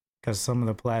 100%, because some of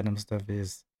the platinum stuff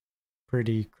is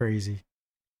pretty crazy.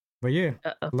 But yeah,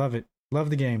 love it,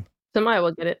 love the game. Somebody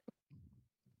will get it.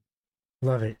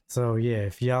 Love it. So yeah,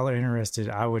 if y'all are interested,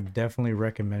 I would definitely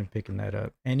recommend picking that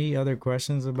up. Any other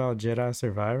questions about Jedi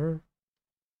Survivor?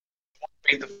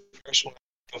 Read the first one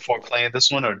before playing this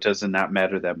one, or does it not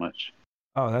matter that much?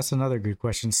 Oh, that's another good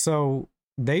question. So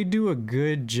they do a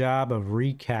good job of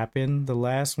recapping the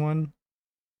last one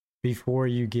before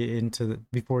you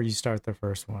before you start the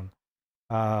first one.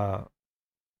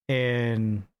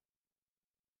 And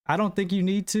I don't think you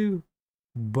need to,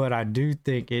 but I do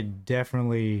think it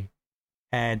definitely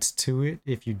adds to it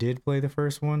if you did play the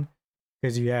first one,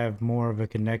 because you have more of a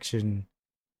connection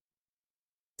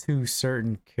to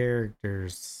certain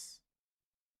characters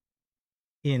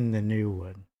in the new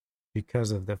one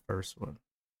because of the first one.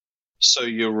 So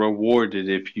you're rewarded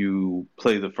if you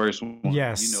play the first one.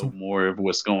 Yes. You know more of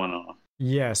what's going on.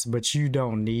 Yes, but you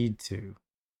don't need to.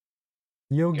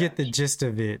 You'll get the gist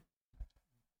of it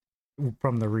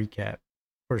from the recap,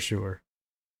 for sure.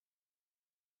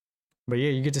 But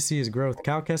yeah, you get to see his growth.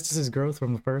 Cal Kestis' growth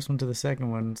from the first one to the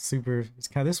second one. Super.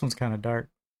 This one's kind of dark,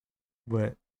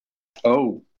 but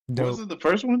dope. Wasn't the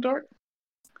first one dark?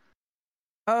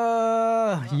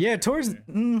 Yeah, towards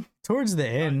the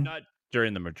end. Not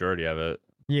during the majority of it.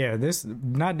 Yeah, this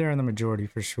not during the majority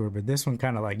for sure, but this one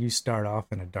kind of like you start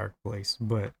off in a dark place,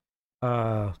 but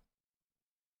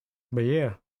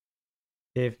yeah,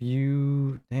 if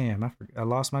you I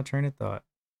lost my train of thought.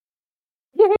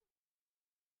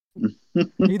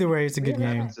 Either way, it's a good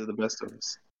game. To the best of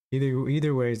us.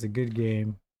 Either way, it's a good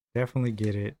game. Definitely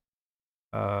get it.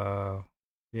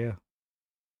 Yeah.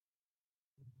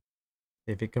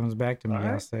 If it comes back to me,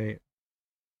 I'll say it.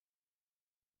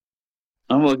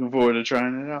 I'm looking forward to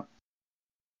trying it out.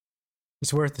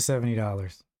 It's worth the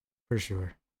 $70 for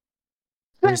sure.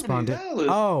 $70?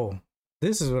 Oh,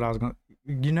 this is what I was going.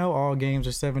 You know, all games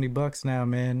are $70 now,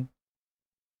 man.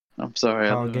 I'm sorry.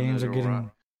 All games are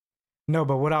getting. No,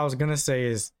 but what I was gonna say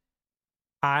is,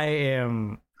 I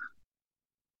am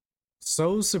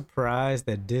so surprised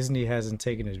that Disney hasn't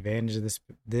taken advantage of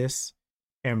this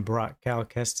and brought Cal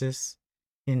Kestis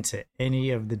into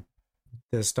any of the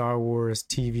Star Wars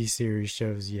TV series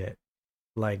shows yet.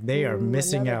 Like, they are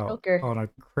missing out on a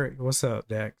What's up,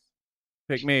 Dax?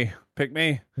 Pick me.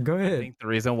 Go ahead. I think the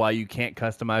reason why you can't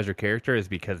customize your character is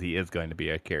because he is going to be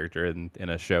a character in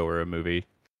a show or a movie.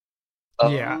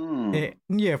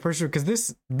 Yeah, for sure.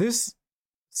 Because this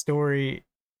story,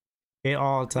 it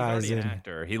all ties in. He's an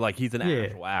actor. He's an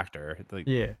actual actor.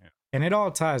 And it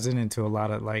all ties into a lot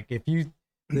of, like, if you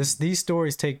these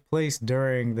stories take place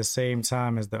during the same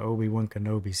time as the Obi-Wan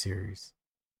Kenobi series.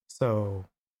 So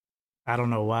I don't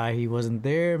know why he wasn't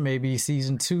there. Maybe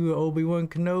season 2 of Obi-Wan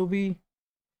Kenobi.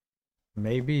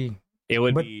 Maybe. It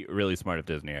would be really smart of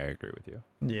Disney. I agree with you.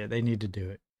 Yeah, they need to do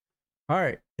it. All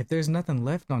right. If there's nothing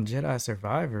left on Jedi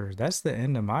Survivor, that's the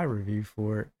end of my review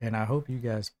for it. And I hope you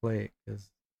guys play it, because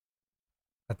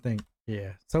I think,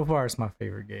 so far it's my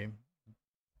favorite game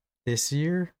this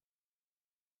year.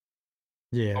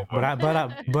 Yeah, but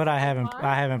I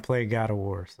haven't played God of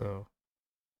War, so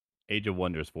Age of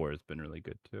Wonders 4 has been really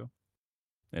good too.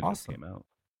 It just came out.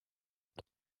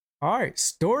 All right,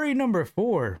 story number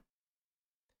 4.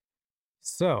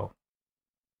 So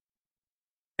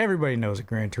everybody knows what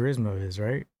Gran Turismo is,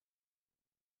 right?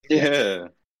 Yeah.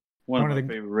 One of One my of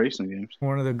the- favorite racing games.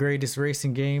 One of the greatest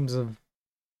racing games of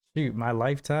my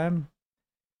lifetime.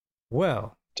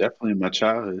 Well, Definitely my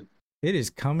childhood. it is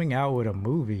coming out with a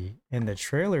movie, and the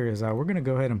trailer is out. We're gonna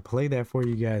go ahead and play that for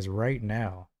you guys right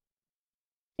now.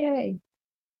 Yay.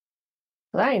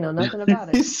 Well, I ain't know nothing about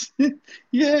it.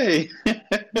 Yay.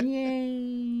 Yay!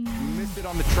 You missed it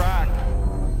on the track.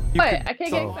 What? I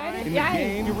can't get excited? In the Yeah.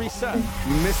 game, you reset.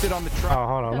 You missed it on the track. Oh,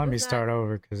 hold on. No, Let me it's not. start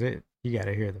over because you got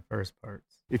to hear the first parts.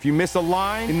 If you miss a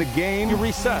line in the game, you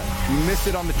reset. You missed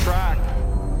it on the track.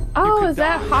 Oh, could is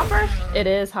that die. Hopper? It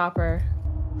is Hopper.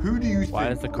 Who do you Why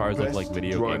think does the cars look best like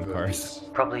video game driver cars? is?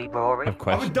 Probably Rory. I have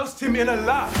questions. dust him in a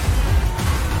lap.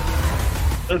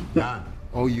 Dad,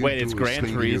 all you Wait, do it's is Gran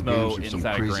play video Turismo games with some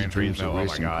inside crazy Gran dreams Turismo. of Oh my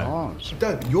racing God. cars.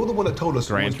 Dad, you're the one that told us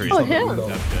Gran once you Turismo. Oh, him.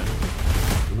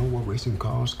 Inception. You know what racing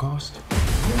cars cost?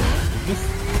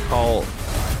 Call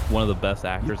one of the best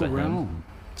actors Look at him. around.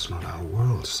 It's not our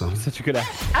world, son. Such a good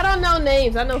actor. I don't know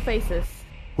names. I know faces.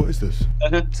 What is this?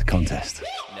 It's a contest.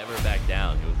 Never back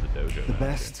down. He was the dojo. The master.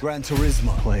 best Gran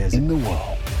Turismo players in the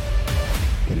world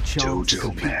get a chance to Dojo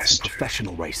compete in master.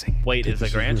 professional racing. Wait, is the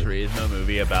Gran Turismo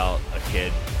movie about a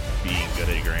kid being good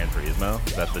at Gran Turismo?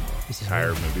 Is that the entire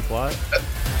movie plot?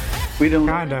 We don't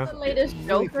Kind The of. latest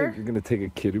Joker. You're going to take a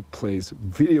kid who plays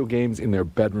video games in their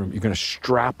bedroom. You're going to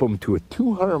strap him to a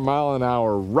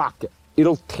 200-mile-an-hour rocket.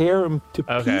 It'll tear him to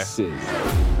Okay. pieces.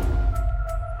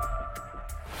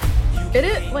 It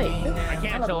is. Wait. I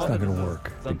can't tell. It's not going to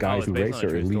work. The guys who race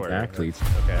are elite athletes.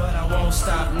 Okay.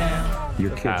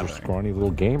 Your kids are happening? scrawny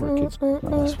little gamer kids. Well,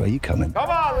 that's where you come in. Come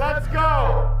on, let's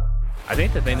go. I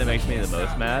think the thing that makes me the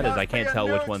most mad is I can't tell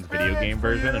which one's video game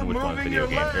version and which one's video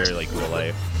game or like real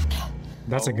life.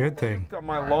 That's a good thing. On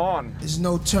my lawn. There's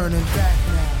no turning back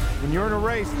now. When you're in a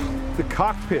race, the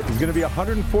cockpit is going to be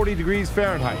 140 degrees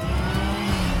Fahrenheit.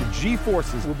 The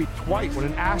G-forces will be twice what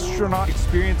an astronaut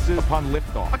experiences upon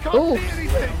liftoff. I can't Ooh. see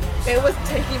anything. It was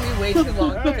taking me way too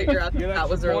long to figure out Get that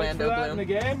was extra points for Orlando that in the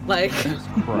Bloom. game? Like,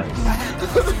 Christ.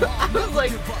 I was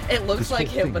like, it looks like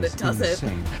him, but it doesn't.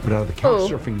 But out of the couch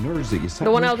Who? surfing nerds that you sent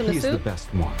The one me, that was in the he's the suit?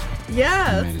 best one.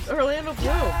 Yes, Orlando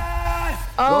Bloom.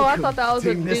 Oh, I thought that was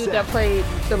the dude that played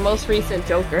the most recent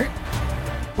Joker.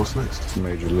 What's next? It's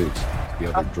Major Leagues.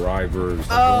 The other drivers.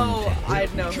 Oh, I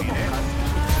know.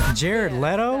 Jared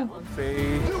Leto?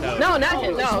 No, not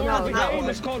him. No. That one.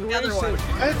 The other one.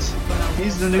 What?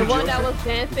 He's the new The one Joker. that was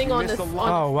dancing on the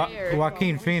Oh, stairs.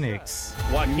 Joaquin Phoenix.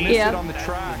 Joaquin, Yeah. Sit on the that's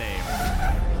track. the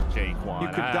name. Jaquan. You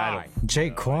could I die.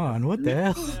 Jake Kwan. What the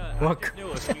hell? What? knew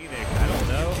it was Phoenix. I don't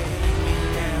know.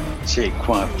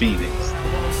 Jaquan Phoenix.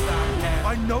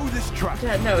 I know this track.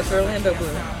 Yeah, no, it's Orlando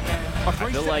Bloom. I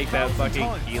feel like that fucking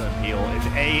Keelan Peele is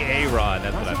A-Ron.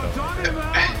 That's what I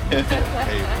felt.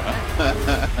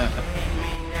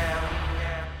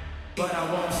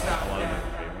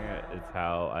 It's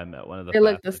how I met one of the They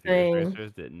look Fast the and Furious same.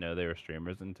 racers. Didn't know they were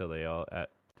streamers until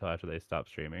after they stopped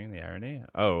streaming. The irony.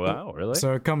 Oh wow, really?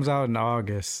 So it comes out in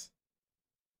August.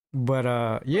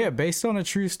 But yeah, based on a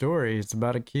true story. It's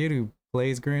about a kid who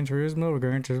plays Gran Turismo.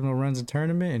 Gran Turismo runs a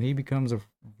tournament, and he becomes a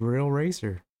real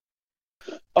racer.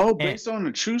 Oh, based on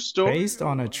a true story? Based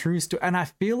on a true story. And I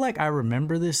feel like I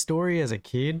remember this story as a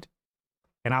kid.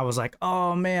 And I was like,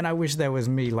 oh man, I wish that was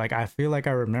me. Like, I feel like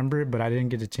I remember it, but I didn't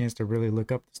get a chance to really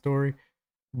look up the story.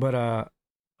 But I'm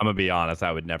gonna be honest.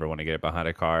 I would never want to get behind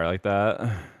a car like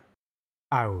that.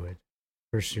 I would,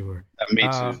 for sure. Me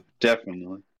too.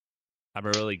 Definitely. I'm a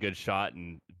really good shot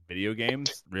in video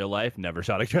games. Real life, never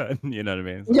shot a gun. You know what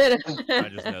I mean? I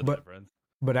just know the But- difference.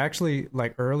 But actually,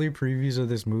 like early previews of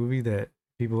this movie that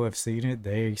people who have seen it,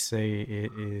 they say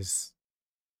it is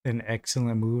an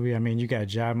excellent movie. I mean, you got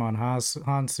Jaimon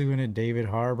Hansu in it, David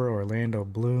Harbour, Orlando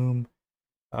Bloom,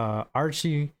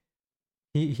 Archie.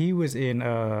 He was in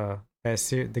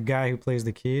the guy who plays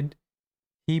the kid.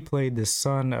 He played the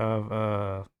son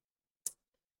of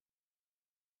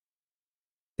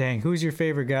dang, who's your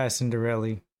favorite guy,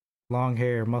 Cinderella? Long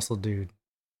hair, muscle dude.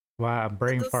 Wow,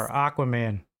 brain fart,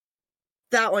 Aquaman.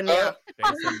 That one, yeah.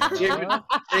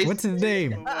 What's his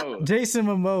name? Jason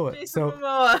Momoa. Jason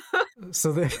Momoa.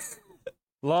 So the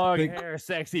Long They- hair,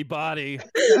 sexy body.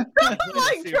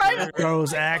 like trying to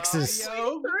throws axes.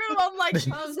 through. I'm like,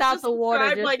 Comes out the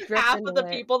water, describe, just like half drifting of the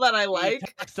away. people that I He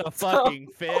like. talks to fucking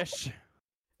fish.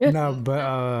 No,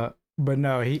 but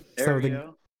no, he so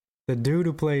Ariel. the dude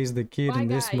who plays the kid My in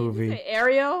this guy, you movie, say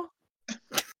Ariel?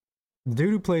 the dude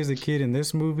who plays the kid in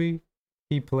this movie,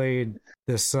 he played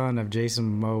the son of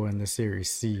Jason Momoa in the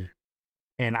series C,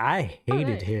 and I hated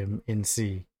nice. him in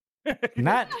C.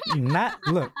 Not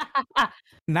look,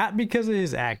 not because of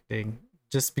his acting,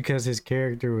 just because his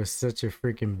character was such a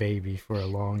freaking baby for a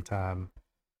long time.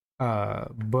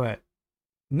 But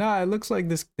nah, it looks like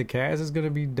the cast is gonna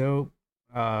be dope.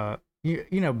 You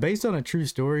know, based on a true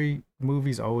story,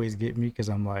 movies always get me because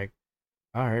I'm like,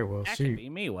 all right, well, That shoot, could be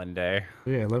me one day.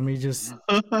 yeah, let me just.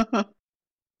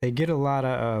 They get a lot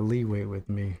of leeway with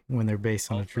me when they're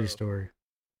based on a true Also- story.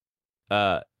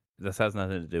 This has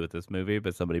nothing to do with this movie,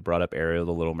 but somebody brought up Ariel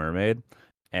the Little Mermaid,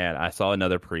 and I saw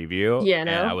another preview, Yeah, and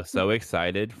no. I was so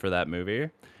excited for that movie,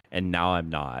 and now I'm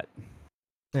not.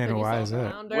 And You why saw is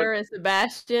that? Flounder and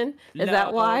Sebastian. Is No,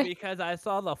 that why? because I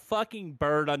saw the fucking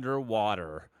bird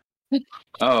underwater.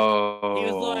 Oh.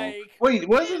 He was like, wait,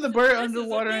 wasn't the bird "This is a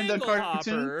underwater in the dingle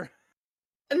cartoon? hopper."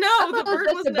 No, thought the it was bird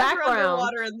just was the never background.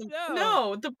 underwater. In the... No,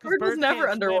 No, the 'Cause bird was birds never can't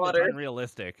swim, underwater. It's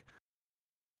unrealistic.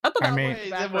 I thought I that mean- was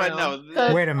the Wait, background. no,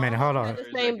 'Cause Wait a minute, hold all on. had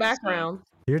the same background.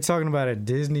 You're talking about a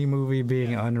Disney movie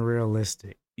being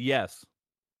unrealistic. Yes,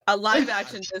 A live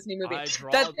action Disney movie. I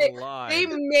draw That the line. they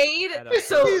made at a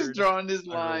so He's bird drawing his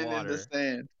line in the underwater.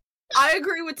 sand. I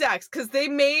agree with Dax because they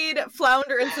made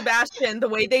Flounder and Sebastian the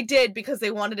way they did because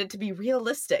they wanted it to be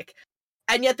realistic,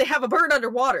 and yet they have a bird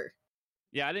underwater.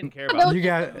 Yeah, I didn't care But about those You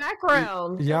that. got- the background. y'all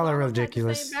are They all had the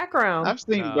ridiculous. Same background. I've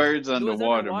seen No. birds He was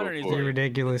underwater and he's before. You're like,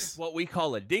 ridiculous. "This is what we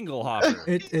call a dingle hopper."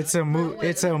 It's a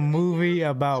movie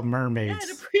about I had a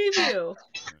mermaids. preview. Oh, You're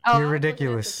I was looking at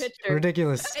ridiculous. the picture.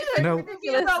 Ridiculous. It's No,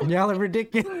 ridiculous. y'all are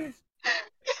ridiculous.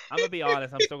 I'm gonna be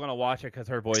honest. I'm still gonna watch it because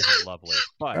her voice is lovely.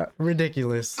 But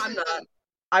Ridiculous. I'm not.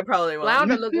 I probably won't.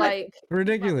 Flounder looked like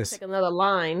Ridiculous. take another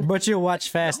line. But you'll watch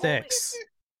Fast X.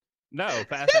 no,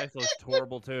 Fast X looks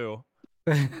horrible too.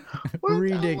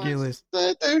 Ridiculous.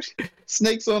 There's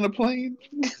snakes on a plane.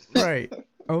 Right.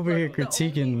 Over here The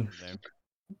critiquing.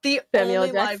 The Samuel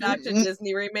only live Jackson. action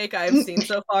Disney remake I've seen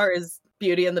so far is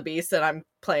Beauty and the Beast, and I'm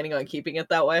planning on keeping it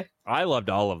that way. I loved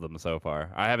all of them so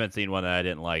far. I haven't seen one that I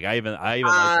didn't like. I even like The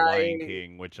Lion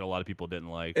King, which a lot of people didn't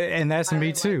like. And that's I me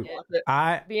really too. liked it.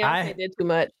 I Beyonce did too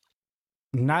much.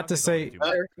 not to say Too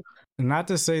much. not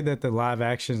to say that the live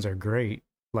actions are great.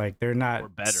 Like they're Or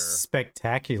not better.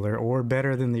 spectacular or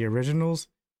better than the originals,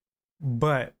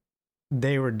 but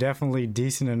they were definitely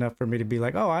decent enough for me to be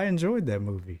like, "Oh, I enjoyed that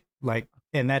movie." Like,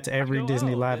 and that's every I go,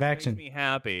 Disney "Oh, live this action. makes me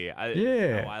happy. Yeah.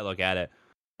 That's how I look at it.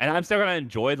 And I'm still gonna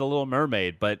enjoy The Little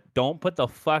Mermaid, but don't put the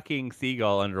fucking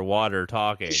seagull underwater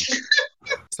talking.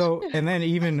 So, and then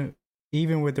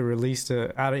even with the release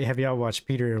to, have y'all watched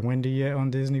Peter and Wendy yet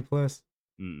on Disney Plus?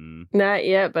 Mm-mm. Not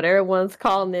yet, but everyone's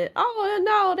calling it. Oh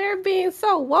no, they're being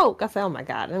so woke. I said, oh my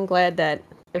god, I'm glad that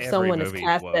if Every someone is movie's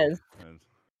cast woke. as,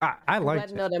 I I'm glad liked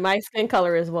to it. know that my skin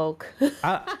color is woke.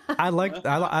 I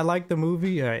like the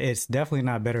movie. It's definitely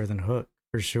not better than Hook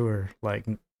for sure. Like,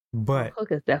 but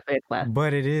Hook is definitely a classic.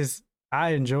 but it is.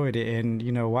 I enjoyed it, and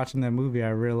you know, watching that movie, I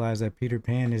realized that Peter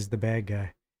Pan is the bad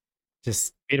guy.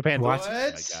 Just Peter Pan's Watch- always been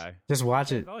the bad guy. just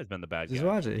watch it. He's always been the bad Just guy.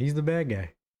 watch it. He's the bad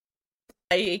guy.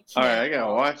 I can't All right, I gotta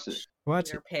call watch it. Watch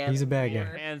Peter it. Pan He's a bad Peter guy.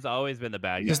 Peter Pan's always been the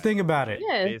bad guy. Just think about it.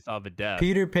 Yeah. Based off of death.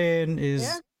 Peter Pan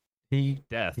is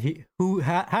Death.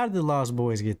 how did the Lost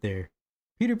Boys get there?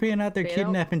 Peter Pan out there They don't-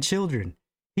 kidnapping children.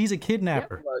 He's a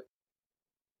kidnapper. Look,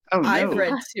 Oh no! I've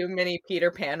read too many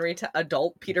Peter Pan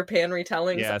adult Peter Pan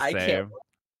retellings. Yeah, I can't.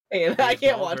 same. I The can't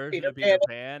adult watch version Peter of Pan.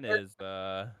 Pan is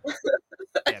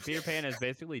yeah, Peter Pan is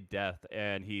basically death,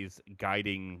 and he's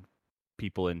guiding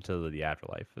people into the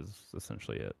afterlife. Is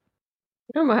essentially it.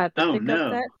 I'm gonna have to Oh, pick no.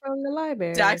 up that from the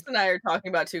library. Dax and I are talking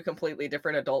about two completely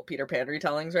different adult Peter Pan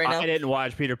retellings right now. I didn't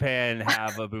watch Peter Pan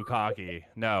have a bukkake.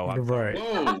 No, I'm Right.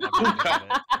 Whoa!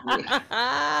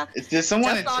 Did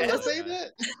someone in Just on chat the- say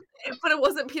that? But it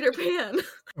wasn't Peter Pan.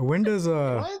 When does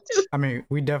What? I mean,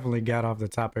 we definitely got off the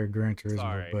topic of Gran Turismo,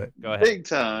 Sorry. but Go ahead. Big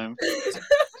time.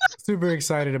 super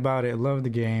excited about it. Love the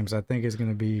games. I think it's going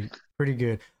to be pretty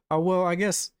good. Oh, well, I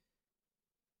guess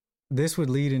this would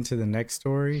lead into the next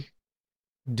story.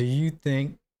 Do you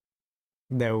think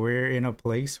that we're in a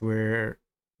place where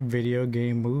video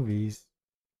game movies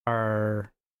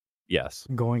are Yes.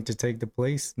 going to take the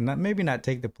place? Maybe not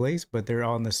take the place, but they're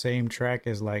on the same track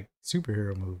as like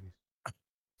superhero movies.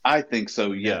 I think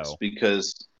so. Yes, No.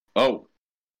 because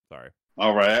Sorry.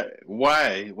 all right.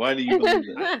 Why? Why do you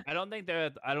believe that? I don't think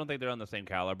they're on the same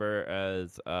caliber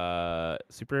as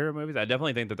superhero movies. I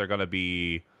definitely think that they're gonna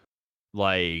be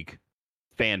like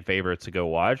fan favorites to go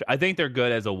watch. I think they're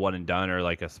good as a one and done or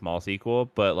like a small sequel,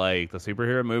 but like the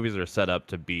superhero movies are set up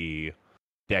to be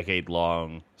decade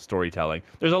long storytelling.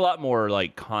 There's a lot more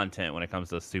like content when it comes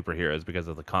to superheroes because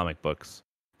of the comic books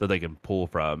that they can pull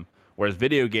from. Whereas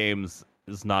video games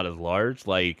is not as large.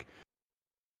 Like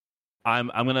I'm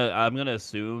gonna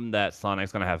assume that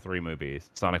Sonic's gonna have 3 movies.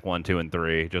 Sonic 1, 2, and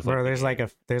 3. Just Bro,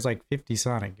 like there's like 50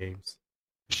 Sonic games.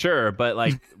 Sure, but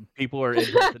like people are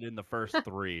interested in the first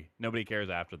 3. Nobody cares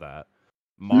after that.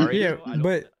 Mario, Yeah,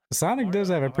 but Sonic Mario does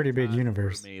have has a pretty hard big time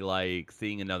universe. For me, like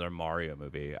seeing another Mario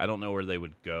movie. I don't know where they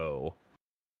would go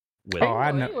with. Oh,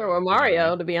 I know. Anywhere with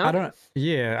Mario, to be I honest. don't.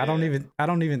 Yeah, I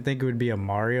don't even think it would be a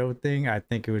Mario thing. I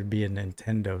think it would be a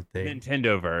Nintendo thing.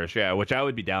 Nintendo verse, yeah, which I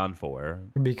would be down for.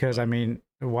 Because I mean,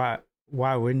 why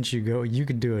wouldn't you go? You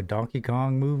could do a Donkey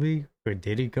Kong movie with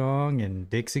Diddy Kong and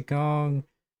Dixie Kong.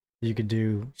 You could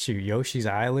do Yoshi's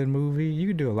Island movie. You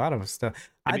could do a lot of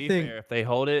stuff. To be fair, if they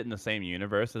hold it in the same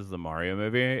universe as the Mario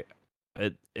movie,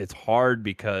 it's hard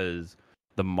because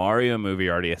the Mario movie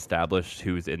already established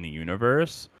who's in the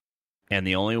universe, and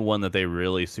the only one that they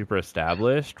really super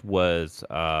established was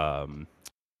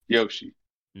Yoshi.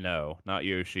 No, not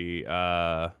Yoshi.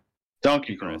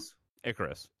 Donkey Kong.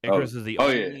 Icarus. Oh. Icarus is the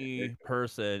only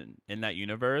person in that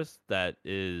universe that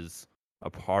is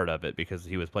a part of it because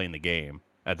he was playing the game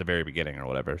at the very beginning or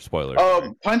whatever. Spoilers.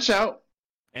 Punch Out.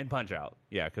 And Punch Out,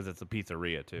 yeah, because it's a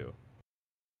pizzeria too.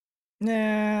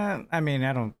 Nah, I mean,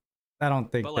 I don't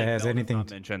think But that has Zelda's anything.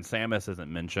 not mentioned. Samus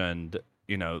isn't mentioned.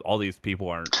 You know, all these people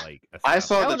aren't like. I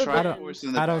saw the Triforce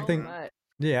in the. I don't think.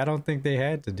 Yeah, I don't think they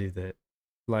had to do that.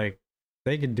 Like,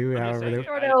 they could do it however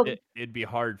they. It'd be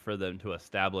hard for them to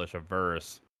establish a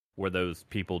verse where those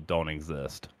people don't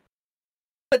exist.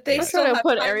 But they still trying to have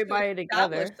put time everybody to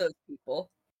establish together. those people.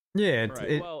 Yeah,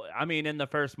 Right. Well, I mean, in the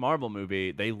first Marvel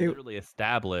movie, they literally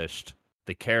established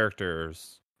the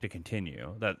characters to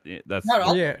continue. That's Not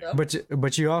all yeah, of them.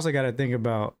 but you also got to think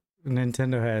about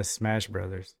Nintendo has Smash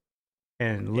Brothers,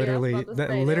 and literally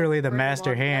the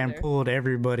master hand pulled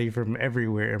everybody from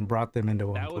everywhere and brought them into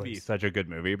one place. That would be such a good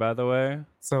movie, by the way.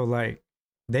 So like,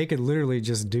 they could literally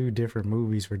just do different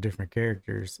movies for different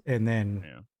characters, and then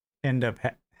end up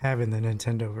having the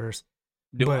Nintendo verse.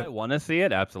 Do I want to see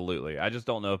it? Absolutely. I just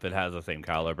don't know if it has the same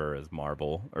caliber as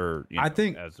Marvel or I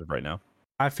think as of right now.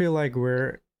 I feel like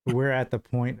we're at the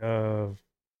point of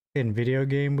in video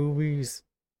game movies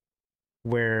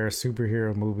where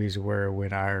superhero movies were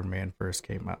when Iron Man first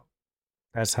came out.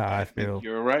 That's how I feel.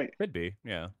 You're right. Could be,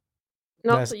 yeah.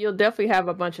 No, so you'll definitely have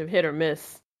a bunch of hit or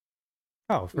miss.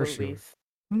 Oh, for movies.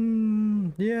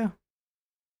 Sure.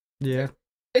 Yeah.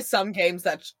 There's some games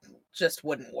that just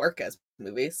wouldn't work as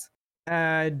movies.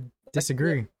 I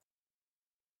disagree.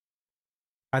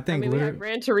 I think we have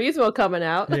Gran Turismo coming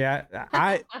out. Yeah,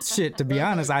 to be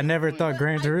honest, I never thought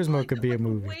Gran Turismo could be a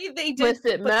movie. The way they did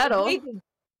Twisted Metal.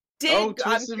 I'm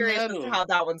curious as to how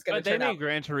that one's going to turn out. They made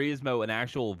Gran Turismo an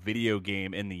actual video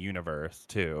game in the universe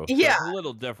too. So yeah, it's a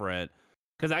little different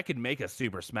because I could make a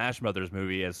Super Smash Brothers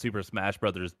movie as Super Smash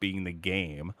Brothers being the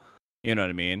game. You know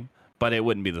what I mean? But it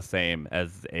wouldn't be the same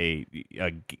as a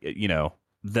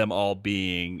them all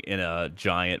being in a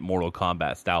giant Mortal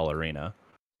Kombat style arena.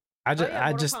 I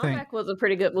just think Kombat was a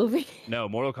pretty good movie. No,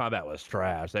 Mortal Kombat was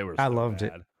trash. They were. I loved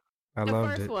it. The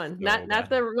first one, not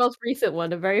the most recent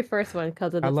one, the very first one,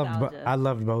 because of nostalgia. I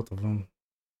loved both of them.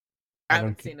 I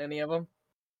haven't seen any of them.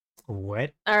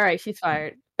 What? All right, she's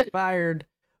fired. Fired.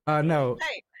 No.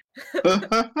 Hey,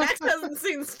 Max hasn't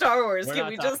seen Star Wars. Can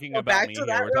we just go back to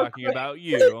that? We're talking about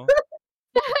you.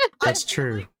 That's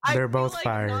true. They're both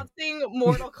fired. Not seeing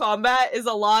Mortal Kombat is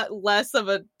a lot less of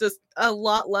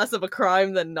a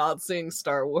crime than not seeing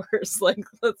Star Wars. Like,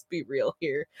 let's be real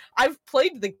here. I've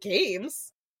played the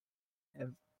games.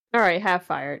 All right, half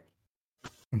fired.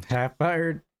 Half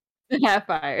fired. Half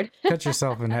fired. Cut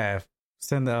yourself in half.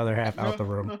 Send the other half out the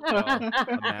room.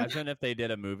 Imagine if they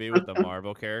did a movie with the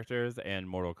Marvel characters and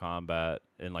Mortal Kombat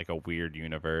in like a weird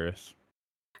universe.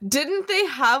 Didn't they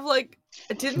have like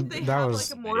a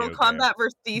Mortal Kombat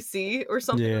versus DC or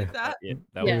something like that? Yeah,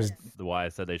 that was why I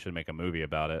said they should make a movie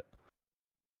about it.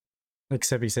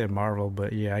 Except he said Marvel,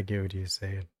 but yeah, I get what you're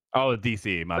saying. Oh,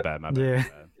 DC. My bad. Yeah.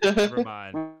 Never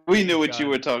mind. We knew what you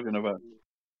were talking about.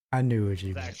 I knew what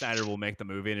you. Zack Snyder will make the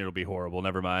movie and it'll be horrible.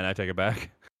 Never mind. I take it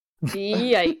back.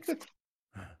 Yikes.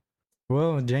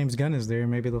 Well, James Gunn is there.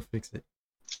 Maybe they'll fix it.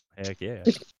 Heck yeah.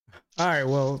 All right.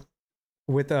 Well,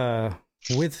 with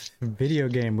video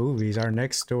game movies, our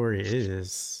next story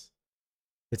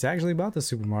it's actually about the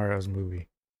Super Mario's movie.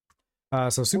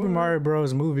 So Super Mario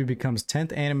Bros. Movie becomes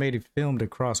 10th animated film to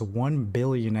cross 1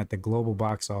 billion at the global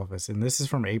box office, and this is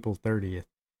from April 30th.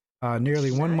 Nearly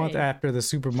 1 month after the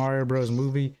Super Mario Bros.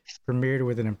 Movie premiered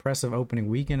with an impressive opening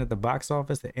weekend at the box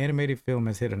office, the animated film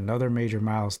has hit another major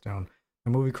milestone.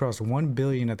 The movie crossed 1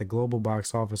 billion at the global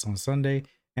box office on Sunday,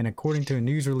 and according to a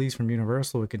news release from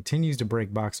Universal, it continues to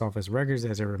break box office records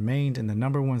as it remained in the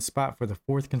 #1 spot for the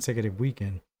 4th consecutive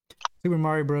weekend. Super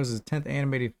Mario Bros. Is the 10th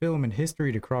animated film in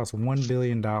history to cross $1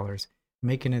 billion,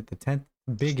 making it the 10th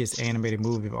biggest animated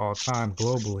movie of all time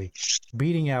globally,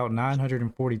 beating out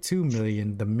 942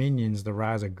 million, The Minions: The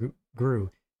Rise of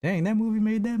Gru. Dang, that movie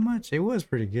made that much. It was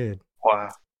pretty good. Wow.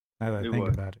 Now that I It think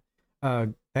was. about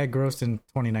it. That grossed in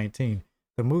 2019.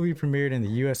 The movie premiered in the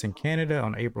US and Canada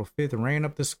on April 5th, ran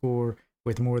up the score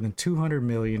with more than 200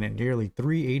 million and nearly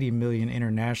 380 million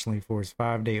internationally for its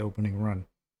 5-day opening run.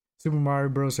 Super Mario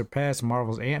Bros. Surpassed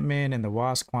Marvel's Ant-Man and the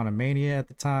Wasp: Quantumania at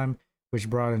the time, which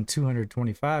brought in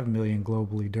 225 million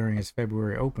globally during its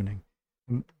February opening.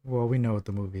 Well, we know what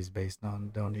the movie is based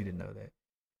on. Don't need to know that.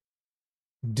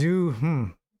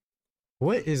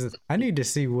 What is? I need to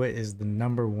see what is the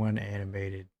number one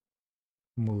animated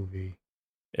movie.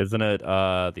 Isn't it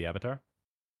the Avatar?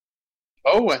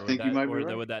 Oh, I Or think you might be or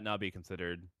right. would that not be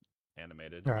considered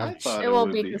animated? I thought It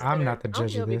won't would be. I'm not the I don't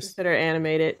judge think of it'll be this. considered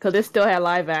animated because it still had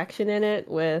live action in it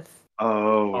with.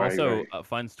 Oh, right, Also, right. a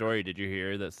fun story. Did you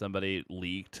hear that somebody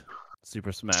leaked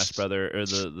Super Smash Brother or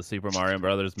the Super Mario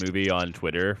Brothers movie on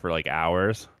Twitter for like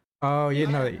hours? Oh, you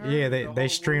know, I heard the they whole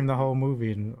streamed the movie. whole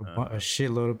movie and a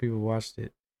shitload of people watched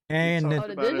it. And talked Oh,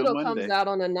 the about it on digital Monday. comes out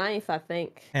on the 9th, I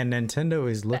think. and Nintendo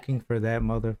is looking for that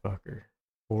motherfucker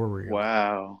for real.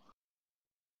 Wow.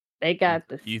 They got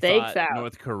the You stakes thought out.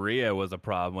 North Korea was a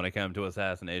problem when it came to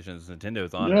assassinations.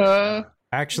 Nintendo's on it. Yeah.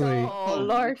 Actually, Oh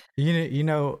Lord!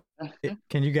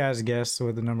 can you guys guess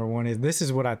what the number one is? This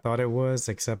is what I thought it was,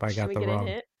 except I Can got we the get a wrong.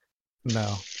 hint?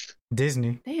 No,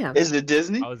 Disney. Damn. Is it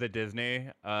Disney? Oh, is it Disney?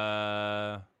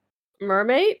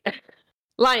 Mermaid,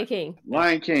 Lion King.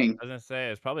 Lion King. I was gonna say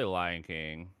it's probably Lion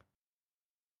King.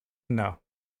 No,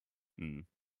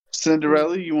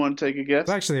 Cinderella, you want to take a guess?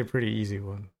 it's actually a pretty easy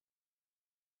one.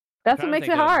 That's I'm what trying to makes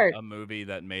it think of hard. A movie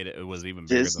that made it was even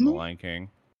bigger than Disney? the Lion King.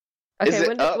 Is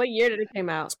Okay, it Up? what year did it came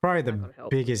out? It's probably Not the gonna help.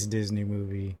 biggest Disney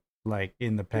movie, like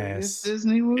in the Biggest past.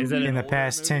 Disney movie? Is it In an the older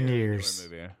past movie 10 or a newer years.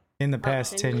 movie? In the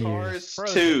past 10 10 years. Cars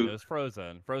Frozen. 2. It was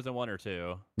Frozen. Frozen 1 or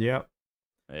 2. Yep,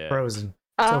 Yeah. Frozen.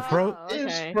 Oh, It's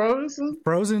okay. Frozen?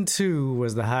 Frozen 2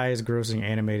 was the highest grossing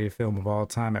animated film of all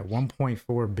time at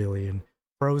 1.4 billion.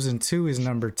 Frozen 2 is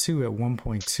number 2 at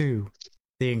 1.2.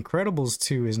 The Incredibles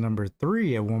 2 is number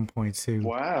 3 at 1.2.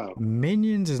 Wow.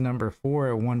 Minions is number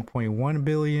 4 at 1.1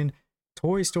 billion.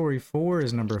 Toy Story 4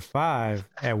 is number 5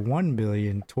 at 1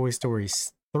 billion. Toy Story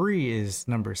 3 is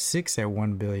number 6 at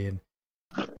 1 billion.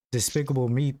 Despicable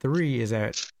Me 3 is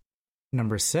at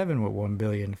number 7 with 1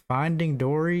 billion. Finding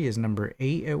Dory is number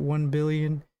 8 at 1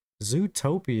 billion.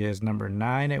 Zootopia is number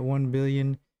 9 at 1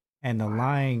 billion. And The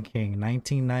Lion King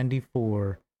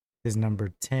 1994 is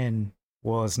number 10.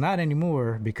 Well, it's not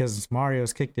anymore because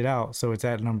Mario's kicked it out, so it's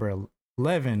at number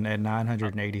 11 at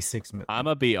 986 million. I'm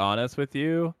gonna be honest with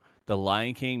you. The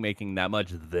Lion King making that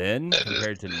much then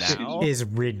compared to now Is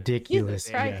ridiculous.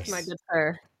 Jesus Christ, Yes. my good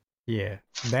sir. Yeah,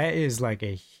 that is like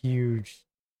a huge.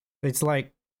 It's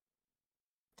like,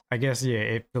 I guess, yeah.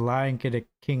 If the Lion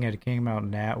King had came out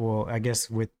now, well, I guess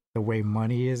with the way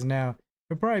money is now,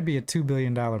 it'd probably be a $2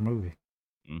 billion movie.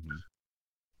 Mm-hmm.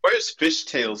 Where's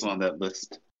Fishtails on that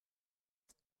list?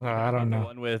 I don't The know.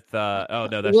 one with oh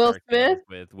no, that's Will Shark Tale Smith?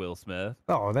 with Will Smith.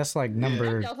 Oh, that's like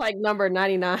number That was like number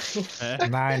 99.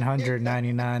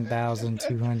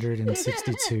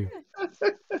 999,262.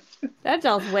 That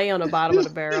sounds way on the bottom of the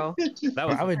barrel. That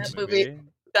was I a would- good movie. movie.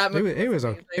 That movie It was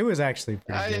okay. amazing. It was actually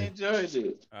I pretty good. enjoyed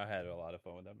it. I had a lot of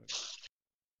fun with that movie.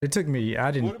 It took me.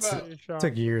 I didn't. What about- It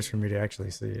took years for me to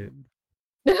actually see it.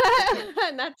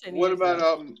 Not 10 What years about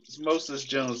ago. Moses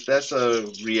Jones? That's a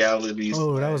reality.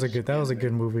 Oh, that was a slash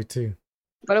good movie too.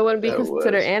 But it wouldn't be That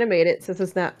considered was. animated since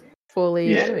it's not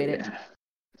fully Yeah. animated.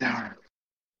 Darn.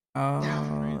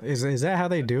 Is that how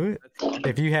they do it?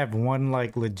 If you have one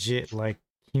like legit like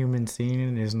human scene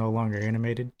and is no longer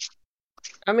animated?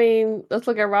 I mean, let's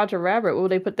look at Roger Rabbit. What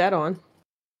would they put that on?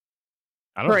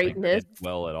 I don't think Greatness. it did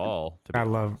well at all. To be I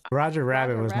love Roger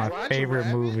Rabbit was my Roger favorite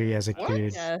Rabbit? movie as a What?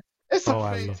 kid. Yeah. It's Oh, a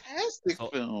I love- fantastic So,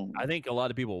 film. I think a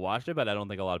lot of people watched it, but I don't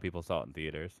think a lot of people saw it in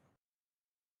theaters.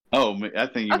 Oh, I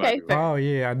think you Okay, might be fair. right. Oh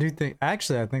yeah, I do think.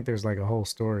 Actually, I think there's like a whole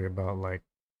story about like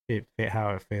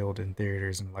how it failed in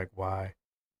theaters and like why.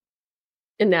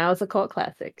 And now it's a cult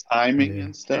classic. Timing Yeah.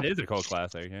 and stuff. It is a cult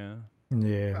classic, yeah.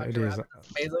 Yeah, Roger it is.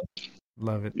 Rabbit's amazing.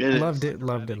 Love it. Yeah, it is. Loved it.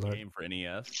 Rabbit game for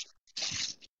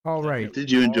NES. All right.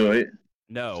 Did you enjoy it?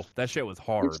 No, that shit was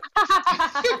hard.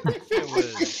 It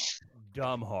was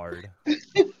dumb hard.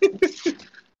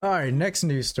 All right, next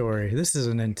news story. This is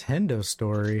a Nintendo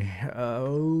story.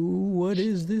 What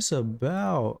is this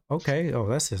about? Okay. Oh,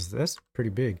 that's pretty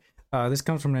big. This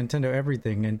comes from Nintendo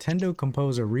Everything. Nintendo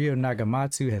composer Ryo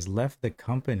Nagamatsu has left the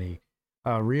company.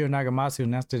 Ryo Nagamatsu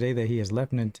announced today that he has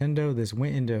left Nintendo. This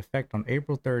went into effect on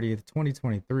April 30th,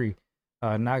 2023.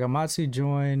 Nagamatsu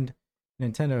joined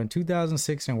Nintendo in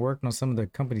 2006 and worked on some of the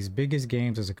company's biggest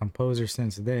games as a composer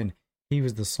since then. He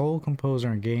was the sole composer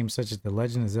on games such as The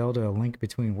Legend of Zelda: A Link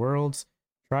Between Worlds,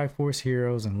 Triforce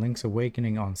Heroes, and Link's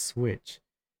Awakening on Switch,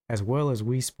 as well as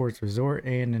Wii Sports Resort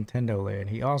and Nintendo Land.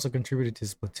 He also contributed to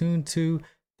Splatoon 2,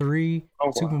 3,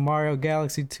 Super Mario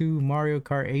Galaxy 2, Mario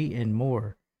Kart 8, and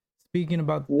more. Speaking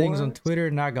about things on Twitter,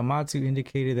 Nagamatsu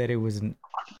indicated that it was an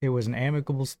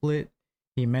amicable split.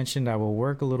 He mentioned, "I will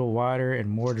work a little wider and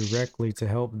more directly to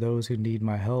help those who need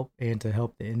my help and to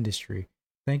help the industry.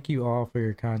 Thank you all for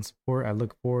your kind support. I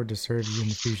look forward to serving you in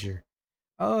the future."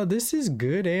 Oh, this is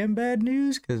good and bad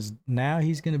news because now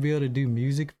he's going to be able to do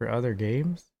music for other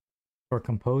games or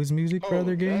compose music for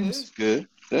other games. That's good.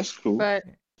 That's cool. But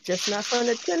just not for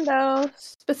Nintendo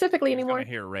specifically You're anymore. gonna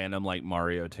hear random like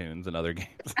Mario tunes and other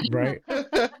games. Right?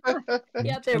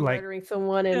 Yeah, they're Like- murdering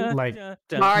someone in like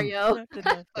Mario.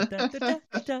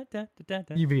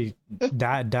 you be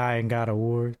die and got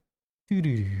award.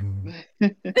 Doo-doo-doo.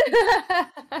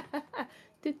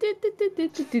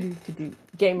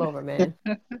 Game over, man.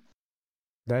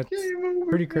 That's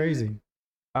pretty crazy.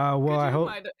 Well, I hope.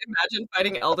 Imagine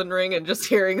fighting Elden Ring and just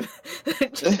hearing,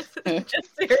 just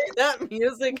hearing that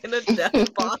music in a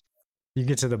death boss. You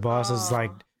get to the boss, it's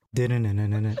like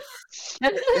din-din-din-din-din-din.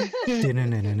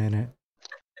 Din-din-din-din-din-din.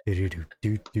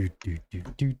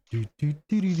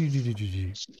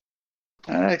 Do-do-do-do-do-do-do-do-do-do-do-do-do-do.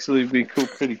 That'd actually be cool,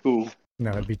 pretty cool.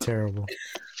 No, it'd be terrible.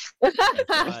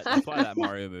 That's why that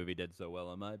Mario movie did so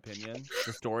well, in my opinion.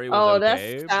 The story was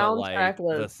okay, but like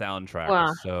the soundtrack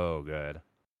was so good.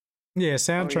 Yeah,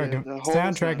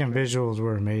 soundtrack and visuals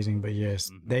were amazing, but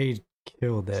yes, they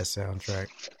killed that soundtrack.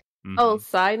 Oh,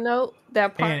 side note,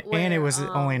 that part and it was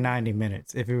only 90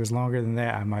 minutes. If it was longer than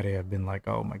that, I might have been like,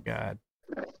 "Oh my god."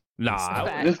 Nah,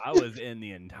 I was in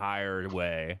the entire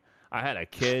way. I had a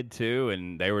kid too,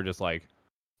 and they were just like,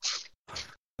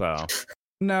 so.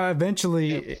 No,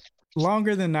 eventually,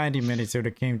 longer than 90 minutes, it would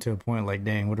have came to a point like,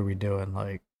 "Dang, what are we doing?"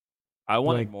 Like, I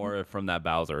wanted more from that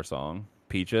Bowser song,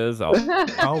 Peaches.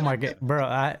 Oh my god,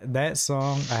 bro! That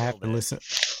song, I have to listen.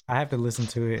 I have to listen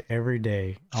to it every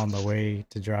day on the way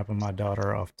to dropping my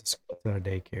daughter off to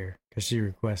daycare because she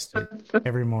requests it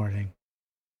every morning.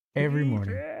 Every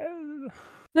morning.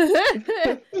 But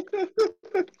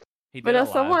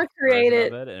someone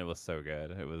created it, and it was so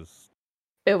good.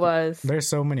 It was. There's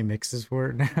so many mixes for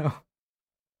it now.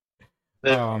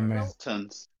 Oh man,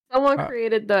 tons. Someone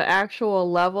created the actual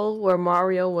level where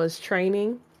Mario was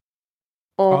training.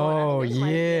 Oh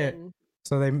yeah.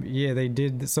 So they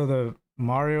did. So the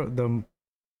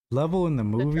level in the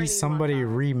movie, somebody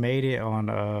remade it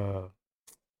on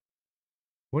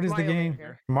what is the game?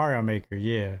 Mario Maker,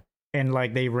 yeah. And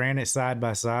like they ran it side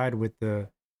by side with the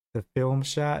film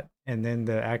shot and then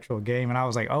the actual game, and I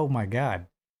was like, "Oh my god."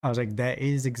 I was like, that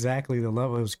is exactly the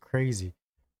level. It was crazy.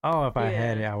 Oh, if I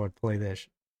had it, I would play that.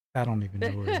 I don't even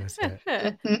know where that's at.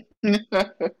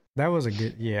 That was a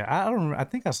good. Yeah, I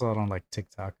think I saw it on like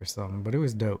TikTok or something, but it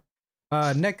was dope.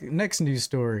 Next news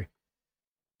story.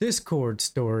 Discord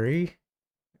story.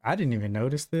 I didn't even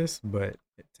notice this, but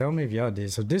tell me if y'all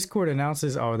did. So Discord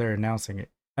announces, they're announcing it.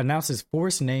 Announces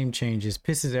forced name changes,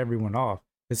 pisses everyone off.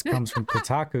 This comes from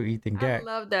Kotaku Ethan Gack. I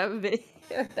love that video.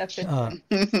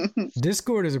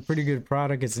 Discord is a pretty good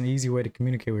product. It's an easy way to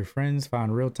communicate with friends,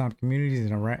 find real-time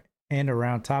communities and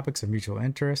around topics of mutual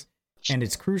interest, and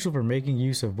it's crucial for making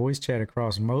use of voice chat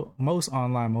across most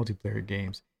online multiplayer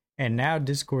games. And now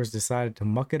Discord's decided to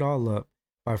muck it all up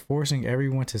by forcing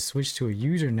everyone to switch to a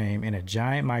username in a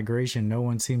giant migration no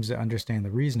one seems to understand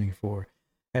the reasoning for.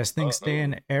 As things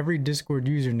stand, every Discord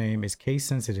username is case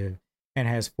sensitive and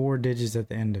has 4 digits at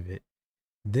the end of it.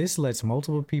 This lets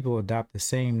multiple people adopt the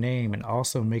same name and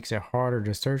also makes it harder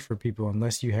to search for people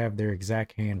unless you have their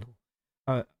exact handle.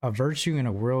 A virtue in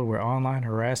a world where online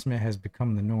harassment has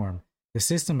become the norm. The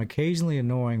system occasionally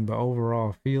annoying, but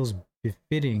overall feels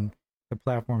befitting the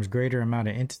platform's greater amount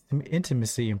of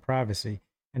intimacy and privacy,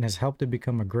 and has helped it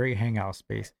become a great hangout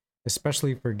space,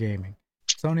 especially for gaming.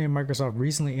 Sony and Microsoft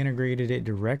recently integrated it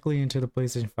directly into the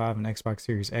PlayStation 5 and Xbox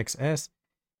Series XS,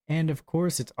 and of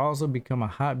course, it's also become a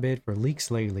hotbed for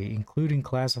leaks lately, including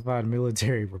classified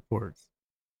military reports.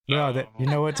 No, you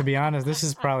know what? To be honest, this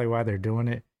is probably why they're doing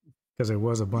it, because there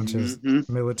was a bunch of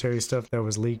military stuff that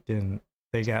was leaked, and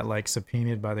they got like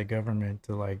subpoenaed by the government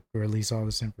to like release all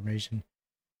this information.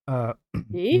 Not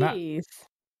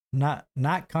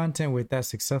content with that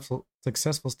successful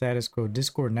status quo.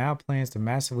 Discord now plans to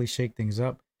massively shake things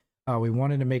up. We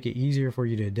wanted to make it easier for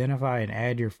you to identify and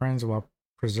add your friends while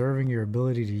preserving your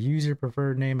ability to use your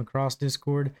preferred name across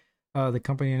Discord, the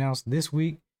company announced this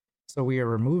week. So we are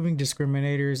removing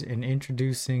discriminators and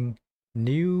introducing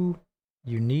new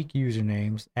unique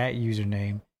usernames,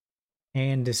 @username,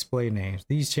 and display names.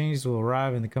 These changes will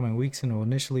arrive in the coming weeks and will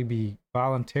initially be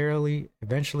voluntarily.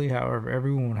 Eventually, however,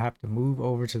 everyone will have to move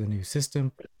over to the new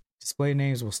system. Display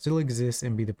names will still exist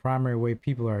and be the primary way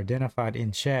people are identified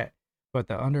in chat, but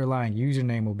the underlying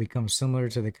username will become similar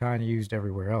to the kind used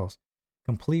everywhere else,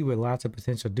 complete with lots of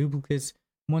potential duplicates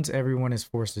once everyone is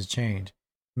forced to change.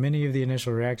 Many of the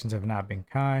initial reactions have not been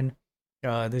kind.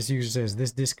 This user says,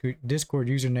 this Discord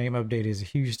username update is a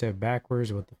huge step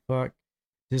backwards. What the fuck?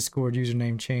 Discord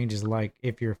username change is like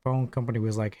if your phone company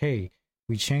was like, hey,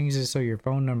 we changed it so your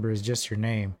phone number is just your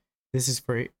name. This is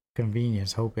for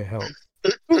convenience. Hope it helps.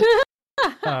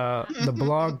 The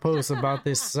blog post about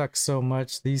this sucks so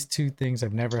much. These two things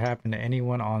have never happened to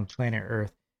anyone on planet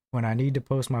Earth. When I need to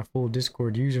post my full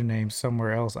Discord username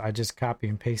somewhere else, I just copy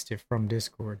and paste it from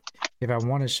Discord. If I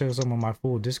want to show someone my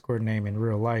full Discord name in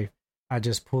real life, I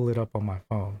just pull it up on my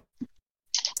phone.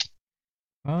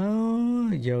 Oh,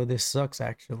 yo, this sucks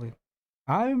actually.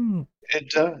 It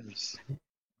does.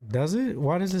 Does it?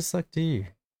 Why does it suck to you?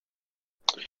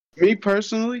 Me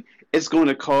personally, it's going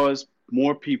to cause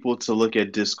more people to look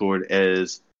at Discord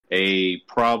as a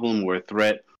problem or a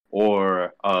threat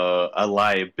or a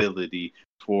liability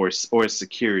or a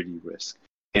security risk.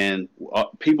 And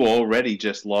people already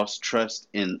just lost trust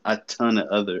in a ton of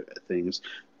other things.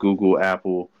 Google,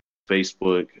 Apple,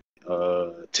 Facebook,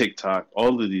 TikTok,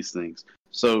 all of these things.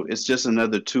 So it's just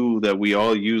another tool that we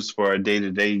all use for our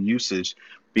day-to-day usage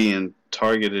being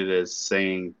targeted as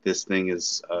saying this thing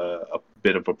is a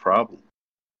bit of a problem.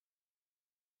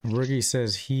 Rookie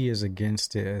says he is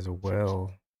against it as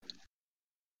well.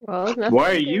 Well,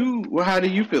 Why are you? Well, how do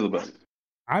you feel about it?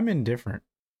 I'm indifferent.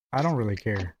 I don't really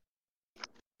care.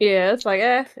 Yeah, it's like,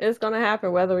 it's gonna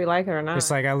happen whether we like it or not.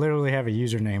 It's like I literally have a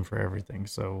username for everything,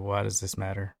 so why does this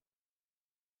matter?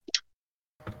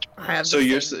 I have So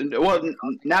you're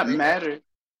not matter.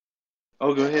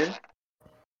 Oh, go ahead.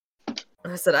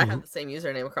 I said I have the same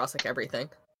username across like everything.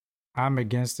 I'm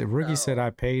against it. Rookie said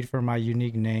I paid for my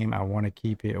unique name. I want to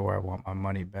keep it or I want my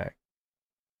money back.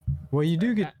 Well, you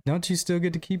do get, don't you still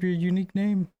get to keep your unique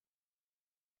name?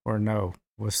 Or no?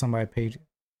 Was somebody paid?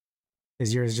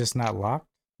 Is yours just not locked?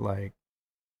 Like,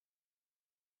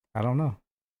 I don't know.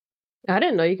 I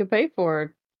didn't know you could pay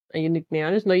for a unique name.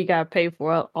 I just know you gotta pay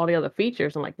for all the other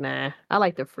features. I'm like, nah, I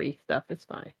like the free stuff. It's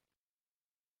fine.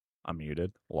 I'm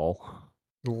muted. Lol.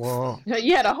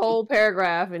 You had a whole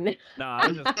paragraph and No, I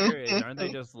was just curious. Aren't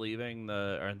they just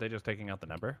aren't they just taking out the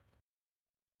number?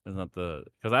 Isn't that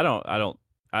because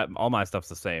all my stuff's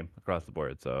the same across the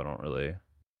board, so I don't really.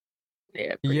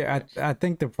 Yeah, I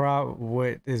think the problem,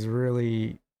 what is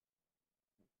really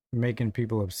making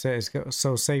people upset is,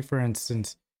 so say for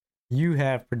instance, you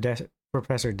have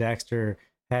Professor Daxter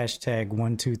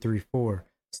 #1234.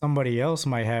 Somebody else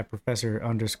might have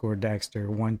Professor_Daxter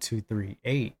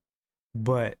 1238.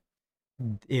 But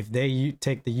if they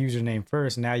take the username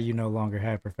first, now you no longer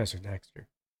have Professor Daxter.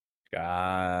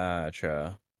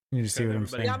 Gotcha. You see what I'm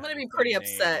saying? Yeah, I'm gonna be pretty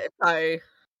upset if I'm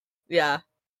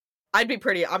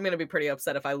gonna be pretty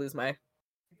upset if I lose my.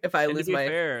 To be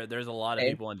fair, there's a lot of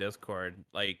people in Discord.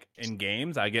 Like in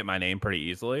games, I get my name pretty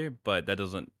easily, but that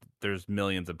doesn't. There's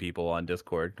millions of people on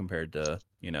Discord compared to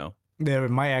There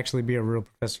might actually be a real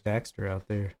Professor Daxter out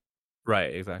there.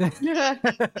 Right, exactly.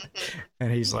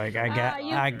 And he's like,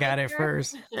 I got it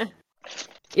first.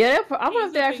 Yeah, I wonder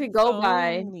if they actually go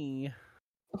by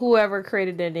whoever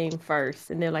created their name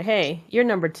first, and they're like, "Hey, you're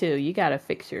number 2. You gotta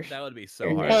fix your." That would be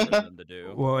so hard for them to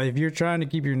do. Well, if you're trying to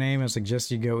keep your name, I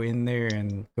suggest you go in there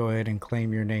and go ahead and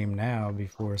claim your name now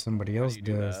before somebody else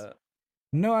does.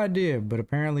 No idea, but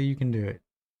apparently you can do it.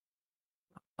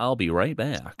 I'll be right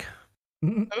back.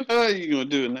 How are you gonna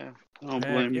do it now? I don't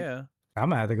blame you. Yeah. I'm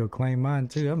gonna have to go claim mine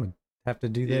too. I'm gonna have to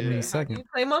do that in a second. How do you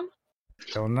claim them?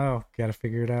 Don't know. Gotta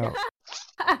figure it out.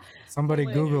 Somebody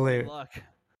Google it.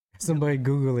 Somebody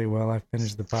Google it while I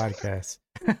finish the podcast.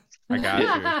 I got you.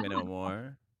 If you know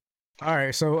more. All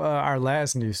right. So our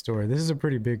last news story. This is a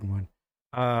pretty big one.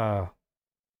 That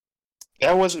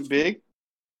wasn't big.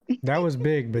 That was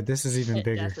big, but this is even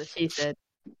bigger. That's what she said.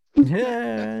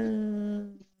 Yeah.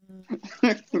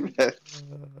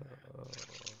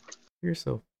 You're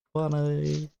so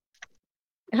funny.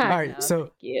 All right,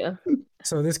 so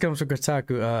this comes from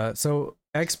Kotaku. So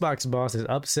Xbox boss is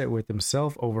upset with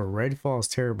himself over Redfall's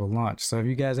terrible launch. So if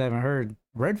you guys haven't heard,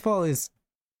 Redfall is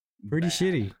pretty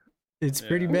shitty. It's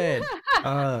pretty bad.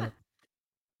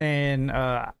 And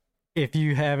if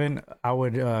you haven't, I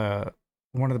would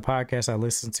one of the podcasts I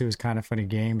listened to is Kind of Funny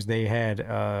Games. They had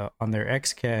on their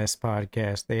XCast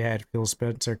podcast, they had Phil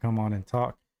Spencer come on and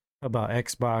talk about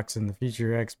Xbox and the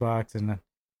future of Xbox, and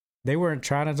they weren't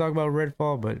trying to talk about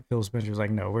Redfall, but Phil Spencer was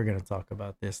like, no, we're gonna talk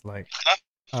about this. Like,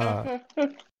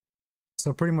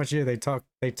 so pretty much, yeah, they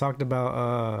talked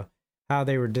about how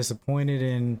they were disappointed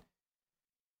in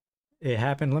it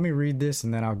happened. Let me read this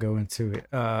and then I'll go into it.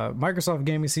 Microsoft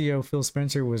Gaming CEO Phil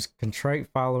Spencer was contrite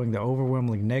following the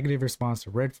overwhelmingly negative response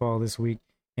to Redfall this week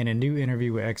in a new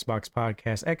interview with Xbox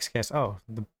podcast Xcast. Oh,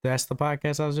 that's the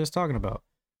podcast I was just talking about.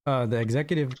 The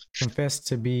executive confessed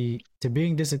to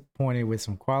being disappointed with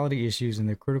some quality issues in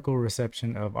the critical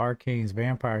reception of Arcane's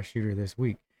vampire shooter this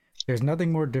week. There's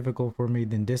nothing more difficult for me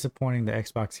than disappointing the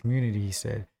Xbox community, he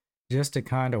said. Just to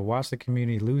kind of watch the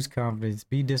community lose confidence,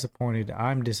 be disappointed.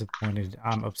 I'm disappointed.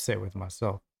 I'm upset with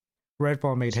myself.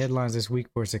 Redfall made headlines this week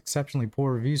for its exceptionally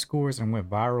poor review scores and went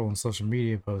viral on social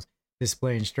media posts,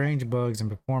 displaying strange bugs and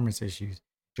performance issues.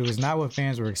 It was not what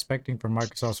fans were expecting from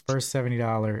Microsoft's first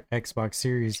 $70 Xbox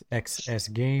Series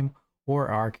XS game or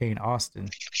Arcane Austin.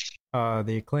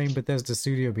 The acclaimed Bethesda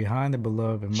studio behind the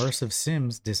beloved immersive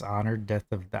Sims, Dishonored, Death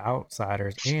of the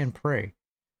Outsiders, and Prey.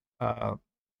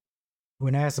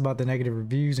 When asked about the negative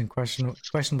reviews and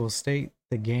questionable state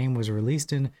the game was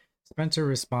released in, Spencer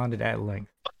responded at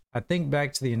length. I think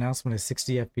back to the announcement of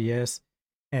 60 FPS,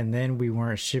 and then we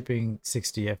weren't shipping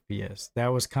 60 FPS. That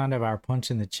was kind of our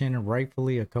punch in the chin,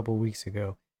 rightfully, a couple weeks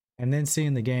ago. And then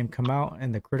seeing the game come out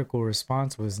and the critical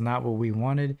response was not what we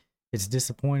wanted. It's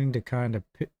disappointing to kind of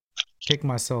pick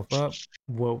myself up.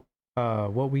 What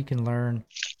we can learn,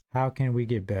 how can we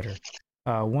get better?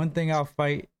 One thing I'll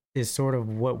fight is sort of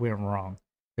what went wrong.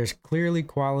 There's clearly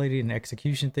quality and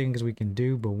execution things we can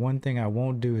do, but one thing I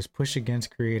won't do is push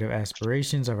against creative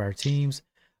aspirations of our teams.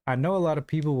 I know a lot of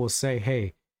people will say,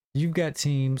 hey, you've got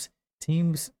teams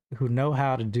who know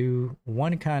how to do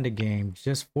one kind of game.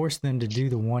 Just force them to do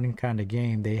the one kind of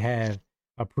game they have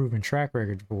a proven track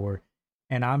record for.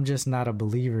 And I'm just not a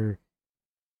believer.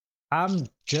 I'm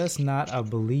just not a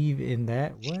believe in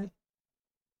that. What?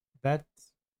 That's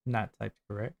not typed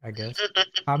correct, I guess.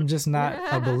 I'm just not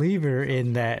a believer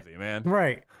in that. Man.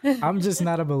 Right. I'm just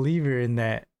not a believer in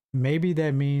that. Maybe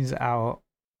that means I'll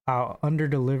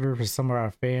underdeliver for some of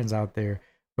our fans out there.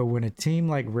 But when a team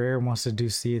like Rare wants to do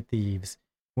Sea of Thieves,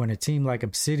 when a team like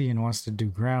Obsidian wants to do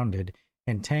Grounded,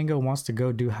 and Tango wants to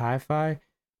go do Hi-Fi,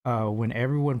 when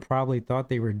everyone probably thought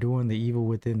they were doing The Evil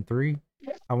Within 3,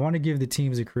 I want to give the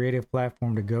teams a creative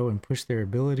platform to go and push their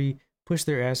ability, push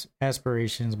their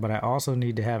aspirations, but I also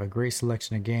need to have a great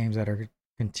selection of games that are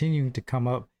continuing to come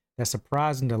up that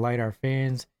surprise and delight our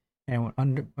fans. And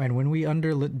when we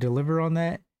deliver on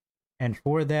that, and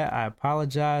for that, I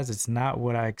apologize. It's not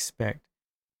what I expect,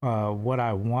 what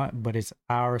I want, but it's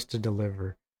ours to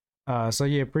deliver. So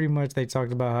yeah, pretty much they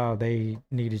talked about how they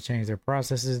need to change their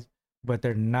processes, but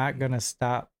they're not gonna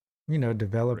stop,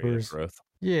 developers.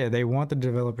 Yeah, they want the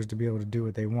developers to be able to do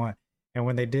what they want. And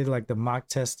when they did like the mock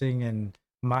testing and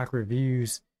mock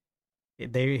reviews,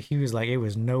 he was like, it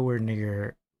was nowhere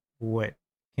near what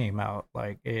came out.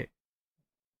 Like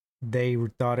they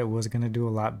thought it was gonna do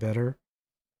a lot better.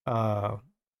 But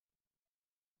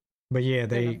yeah,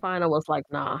 the final was like,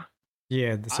 nah.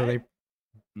 Yeah, so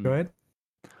go ahead.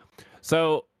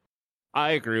 So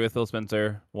I agree with Phil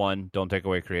Spencer. One, don't take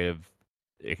away creative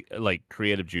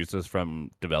juices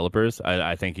from developers.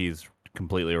 I think he's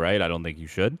completely right. I don't think you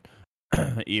should.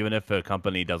 Even if a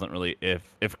company doesn't really, if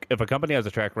a company has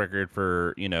a track record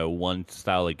for one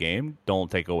style of game, don't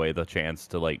take away the chance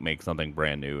to make something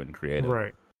brand new and creative.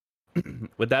 Right.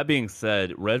 With that being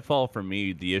said, Redfall for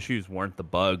me, the issues weren't the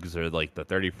bugs or the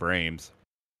 30 frames.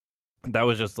 That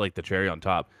was just the cherry on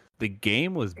top. The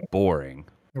game was boring.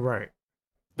 Right.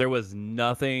 There was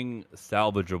nothing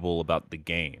salvageable about the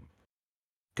game.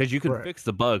 Because you can fix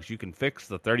the bugs, you can fix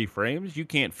the 30 frames, you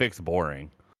can't fix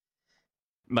boring.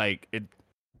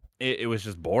 It was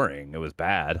just boring. It was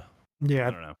bad. Yeah.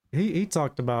 I don't know. He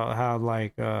talked about how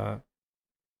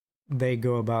they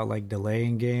go about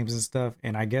delaying games and stuff,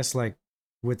 and I guess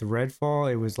with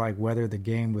Redfall it was whether the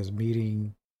game was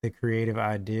meeting the creative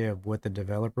idea of what the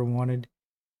developer wanted,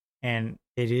 and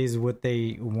it is what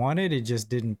they wanted. It just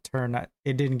didn't turn out,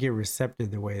 it didn't get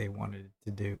receptive the way they wanted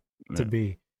it to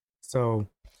be. So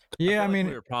yeah, I mean,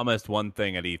 we were promised one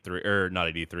thing at E3, or not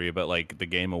at E3, but the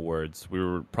Game Awards. We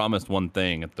were promised one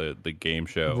thing at the game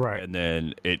show, right? And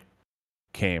then it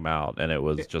came out, and it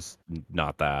was just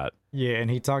not that. Yeah,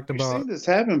 and he talked about, seen this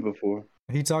happen before.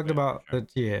 He talked about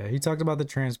he talked about the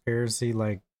transparency,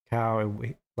 how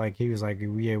he was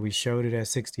we showed it at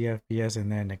 60 FPS, and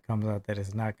then it comes out that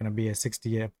it's not going to be at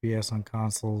 60 FPS on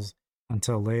consoles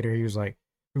until later. He was like,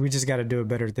 we just got to do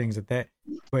better things at that.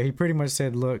 But he pretty much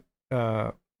said, look,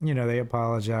 they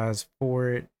apologize for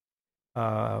it.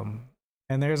 And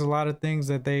there's a lot of things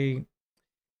that they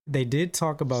they did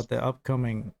talk about the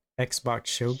upcoming Xbox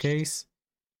showcase,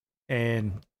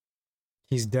 and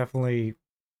he's definitely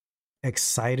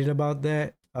excited about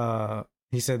that.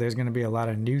 He said there's going to be a lot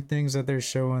of new things that they're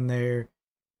showing there,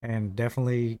 and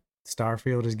definitely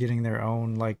Starfield is getting their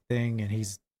own like thing, and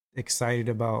he's excited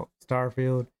about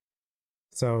Starfield.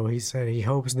 So he said he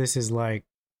hopes this is like,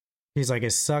 he's like,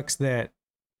 it sucks that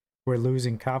we're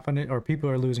losing confidence, or people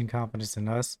are losing confidence in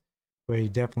us, but he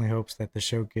definitely hopes that the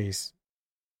showcase.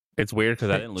 It's weird because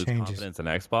I didn't lose changes. confidence in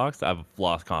Xbox. I've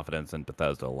lost confidence in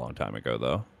Bethesda a long time ago,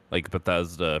 though. Like,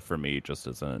 Bethesda, for me, just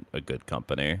isn't a good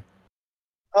company.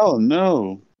 Oh,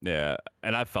 no. Yeah,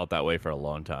 and I've felt that way for a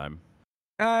long time.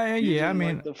 Yeah, I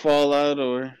mean, like the Fallout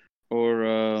or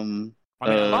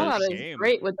Fallout is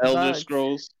great with the Elder bugs.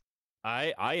 Scrolls.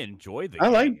 I enjoy the I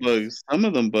games. like bugs. Some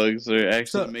of them bugs are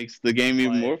actually makes the game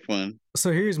even more fun.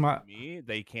 So here's my... For me,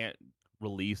 they can't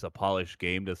release a polished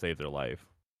game to save their life.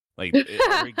 Like,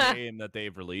 every game that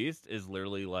they've released is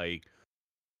literally, like,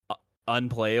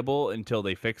 unplayable until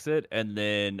they fix it, and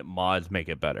then mods make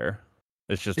it better.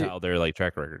 It's just how their, like,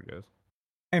 track record goes.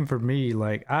 And for me,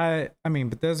 like, I mean,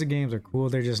 Bethesda games are cool.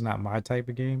 They're just not my type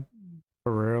of game.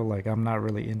 For real. Like, I'm not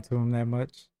really into them that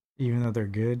much, even though they're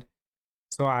good.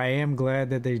 So I am glad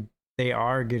that they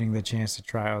are getting the chance to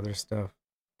try other stuff.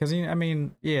 Because, I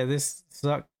mean, yeah, this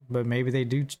sucked, but maybe they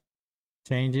do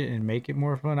change it and make it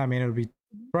more fun. I mean, it'll be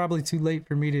probably too late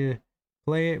for me to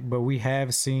play it, but we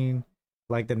have seen,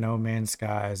 like, the No Man's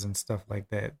Skies and stuff like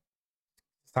that.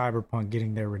 Cyberpunk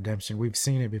getting their redemption. We've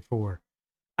seen it before.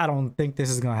 I don't think this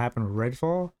is going to happen with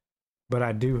Redfall, but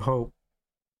I do hope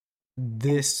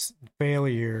this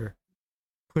failure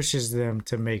pushes them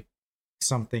to make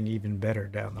something even better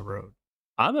down the road.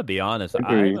 I'm gonna be honest.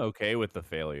 I'm okay with the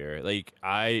failure. Like,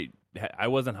 I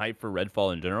wasn't hyped for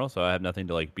Redfall in general, so I have nothing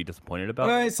to like be disappointed about.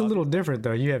 Well, it's a little different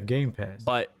though. You have Game Pass,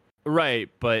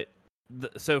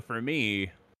 so for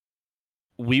me,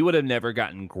 we would have never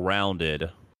gotten Grounded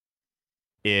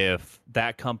if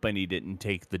that company didn't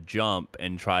take the jump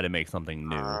and try to make something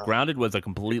new. Grounded was a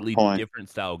completely different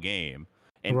style game.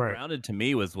 And Grounded to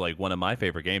me was like one of my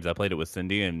favorite games. I played it with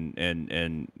Cindy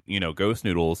and Ghost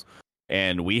Noodles,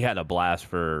 and we had a blast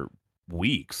for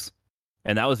weeks.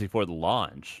 And that was before the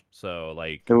launch. So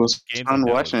like it was games fun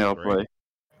like watching y'all play.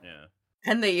 Yeah.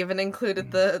 And they even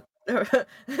included the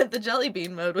jelly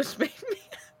bean mode, which made me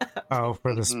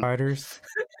for the spiders.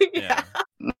 Yeah.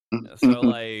 So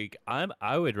like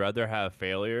I would rather have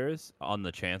failures on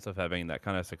the chance of having that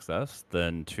kind of success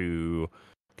than to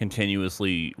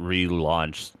continuously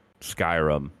relaunch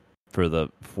Skyrim for the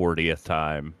 40th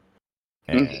time.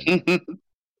 And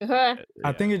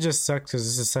I think it just sucks because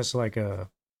this is such like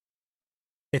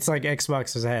it's like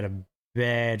Xbox has had a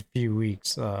bad few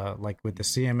weeks, like with the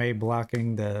CMA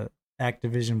blocking the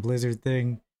Activision Blizzard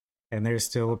thing, and they're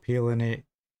still appealing it.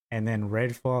 And then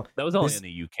Redfall. That was only in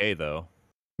the UK though.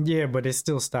 Yeah, but it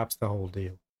still stops the whole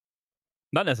deal.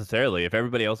 Not necessarily. If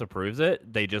everybody else approves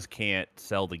it, they just can't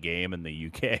sell the game in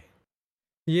the UK.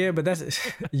 Yeah, but that's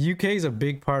UK is a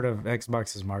big part of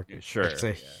Xbox's market. Sure, it's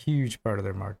a huge part of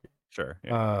their market. Sure.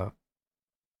 Yeah.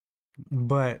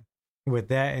 But with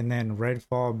that, and then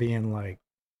Redfall being like,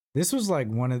 this was like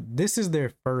this is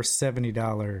their first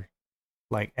 $70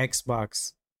 like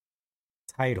Xbox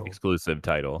title, exclusive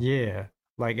title. Yeah,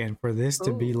 like, and for this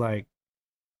to be like,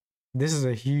 this is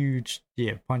a huge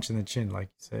punch in the chin, like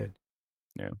you said.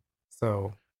 Yeah.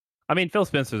 So, I mean, Phil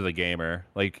Spencer's a gamer.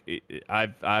 Like,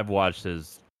 I've watched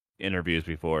his interviews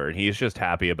before, and he's just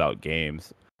happy about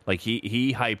games. Like,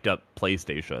 he hyped up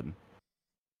PlayStation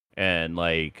and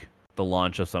like the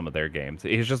launch of some of their games.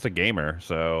 He's just a gamer,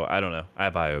 so I don't know. I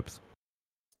have high hopes.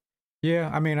 Yeah,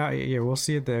 I mean, we'll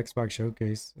see at the Xbox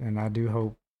showcase, and I do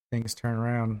hope things turn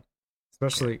around,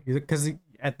 especially because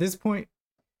at this point,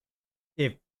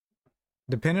 if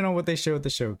depending on what they show at the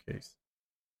showcase,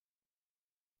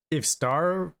 if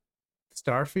Starfield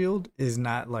is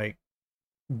not like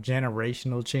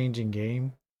generational changing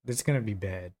game, it's gonna be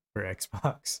bad for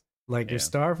Xbox. Like if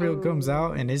Starfield comes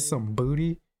out and it's some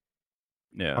booty,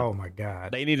 oh my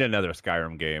god, they need another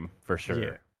Skyrim game for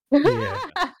sure. Yeah,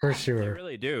 for sure. They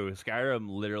really do. Skyrim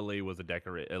literally was a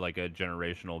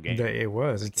generational game. It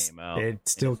was. Came out.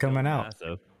 It's still coming out.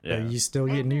 Yeah, you still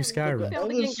get new Skyrim.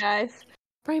 Again, guys,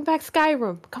 bring back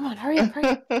Skyrim. Come on, hurry up!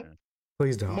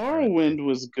 Please don't. Morrowind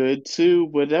was good too,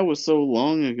 but that was so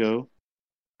long ago.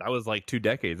 That was like 2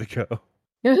 decades ago.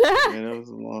 Yeah,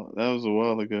 that was a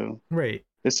while ago. Right.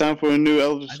 It's time for a new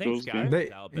Elder Scrolls game.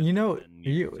 The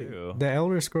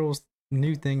Elder Scrolls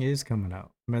new thing is coming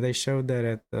out. I mean, they showed that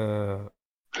at the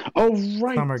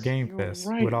Summer Game Fest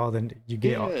with all the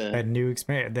that new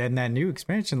expansion. That new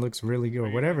expansion looks really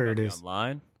good. Whatever it is.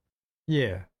 Online.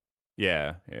 Yeah,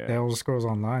 Yeah. the Elder Scrolls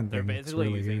Online They're thing. basically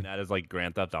really using good. that as like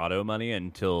Grand Theft Auto money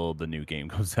until the new game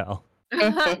comes out.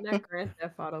 Not Grand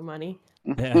Theft Auto money.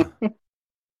 Yeah.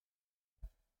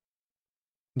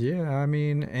 Yeah, I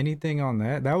mean, anything on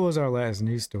that? That was our last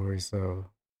news story. So,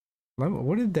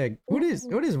 what is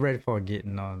Redfall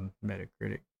getting on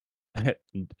Metacritic?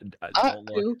 Don't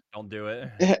look. Don't do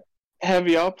it. Have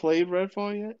y'all played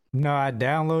Redfall yet? No, I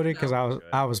downloaded because No.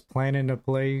 I was planning to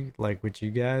play like with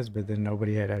you guys, but then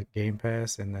nobody had a Game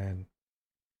Pass, and then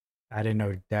I didn't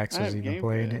know Dax was even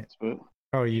playing it. But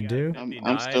Oh, you do?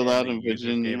 I'm still out in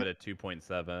Virginia. Gave it a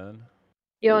 2.7.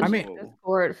 You don't I check mean-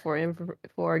 Discord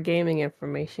for gaming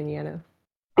information, you know.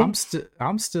 I'm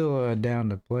still down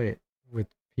to play it with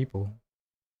people.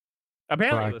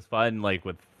 Apparently, Like- it was fun, like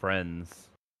with friends.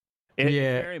 It's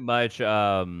Yeah. very much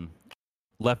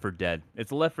Left 4 Dead.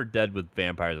 It's Left 4 Dead with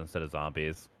vampires instead of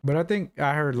zombies. But I think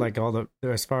I heard like all the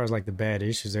as far as like the bad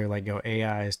issues, they're like, yo,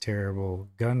 AI is terrible,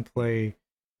 gunplay,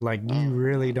 like you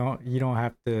really don't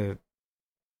have to.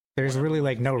 There's Whenever really we're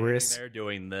like no standing risk. there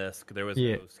doing this. There was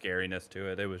Yeah. no scariness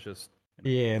to it. It was just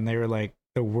Yeah, and they were like,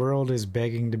 the world is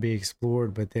begging to be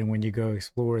explored, but then when you go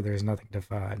explore, there's nothing to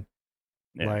find.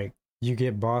 Yeah. Like you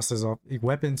get weapons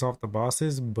off the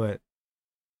bosses, but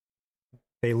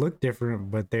they look different,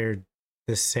 but they're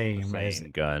the same as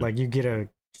gun. like you get a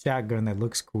shotgun that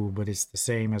looks cool, but it's the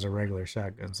same as a regular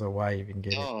shotgun. So why even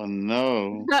get it? Oh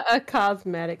no! A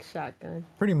cosmetic shotgun.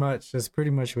 Pretty much, that's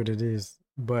pretty much what it is.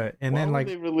 But and Why then would like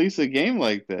they release a game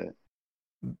like that?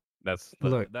 That's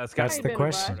that's the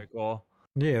question. Article.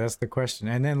 Yeah, that's the question.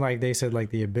 And then like they said, like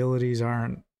the abilities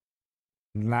aren't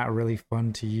not really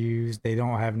fun to use. They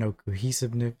don't have no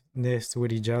cohesiveness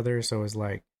with each other. So it's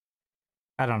like,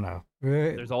 I don't know.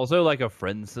 There's also like a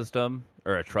friend system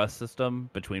or a trust system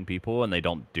between people, and they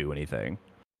don't do anything.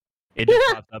 It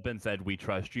just pops up and said, "We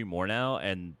trust you more now,"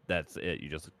 and that's it. You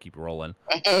just keep rolling.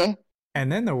 And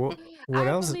then what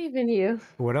else? Believe in you.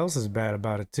 What else is bad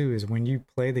about it too is when you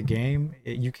play the game,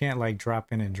 you can't like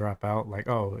drop in and drop out. Like,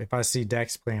 oh, if I see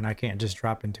Dex playing, I can't just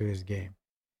drop into his game.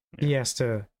 Yeah. He has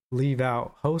to leave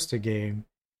out, host a game,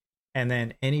 and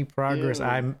then any progress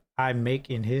I make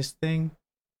in his thing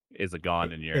is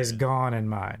gone in yours. Is gone in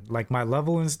mine. Like my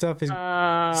level and stuff is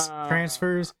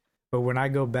transfers, but when I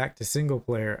go back to single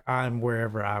player, I'm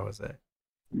wherever I was at.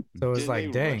 So it's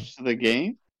like, dang. Rush the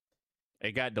game?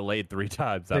 It got delayed 3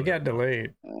 times. It got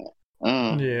delayed.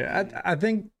 Yeah, I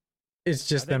think it's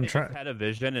just them trying. Had a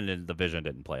vision, and then the vision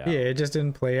didn't play out. Yeah, it just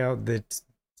didn't play out. That's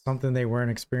something they weren't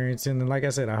experiencing. And like I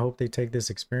said, I hope they take this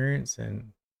experience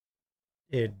and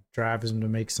it drives them to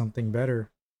make something better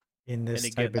in this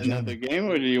type of another game,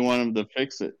 or do you want them to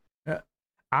fix it?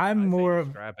 I'm more of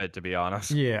scrap it, to be honest.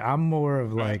 Yeah, I'm more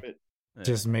of like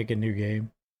just make a new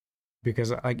game.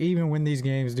 Because like even when these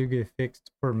games do get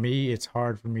fixed, for me, it's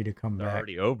hard for me to come They're back.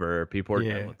 already over. People are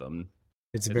done with them.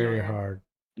 It's very hard.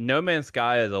 No Man's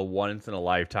Sky is a once in a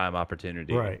lifetime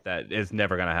opportunity that is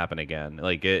never going to happen again.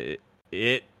 Like it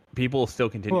people still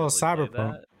continue. Well,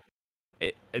 Cyberpunk.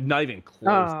 Not even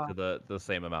close to the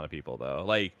same amount of people though.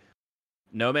 Like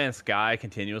No Man's Sky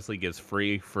continuously gives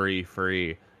free,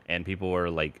 and people are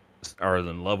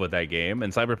in love with that game.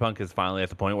 And Cyberpunk is finally at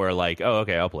the point where like, oh,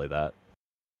 okay, I'll play that.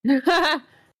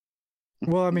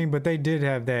 Well, I mean, but they did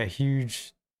have that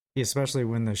huge, especially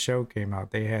when the show came out,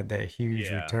 they had that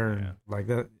huge return. Yeah. Like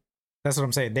that's what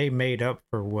I'm saying. They made up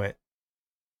for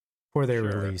their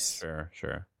release.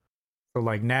 Sure. So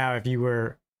like now, if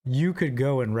you could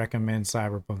go and recommend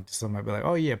Cyberpunk to somebody, be like,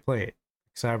 oh yeah, play it.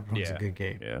 Cyberpunk's a good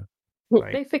game. Yeah.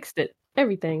 Like, they fixed it.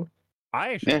 Everything.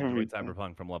 I actually enjoyed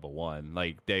Cyberpunk from level 1.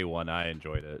 Like day 1, I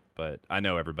enjoyed it, but I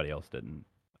know everybody else didn't.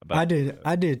 But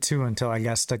I did too until I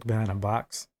got stuck behind a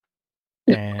box,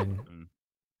 and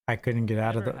I couldn't get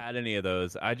out of the. Had any of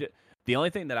those? The only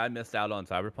thing that I missed out on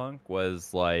Cyberpunk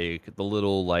was like the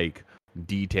little like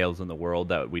details in the world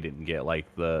that we didn't get, like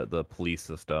the police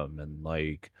system, and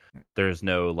like there's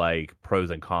no like pros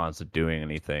and cons to doing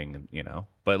anything, you know.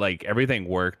 But like everything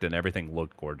worked and everything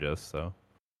looked gorgeous. So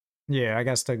yeah, I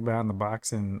got stuck behind the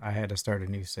box and I had to start a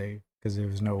new save because there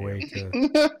was no way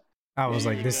to. I was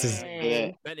like, "This is."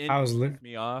 That pissed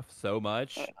me off so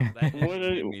much. That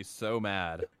made me so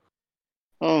mad.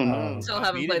 Oh no! Still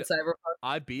haven't played Cyberpunk.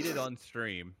 I beat it on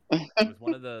stream. It was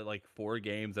one of the like 4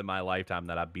 games in my lifetime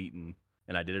that I've beaten,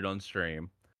 and I did it on stream.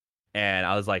 And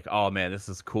I was like, "Oh man, this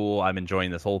is cool. I'm enjoying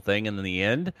this whole thing." And in the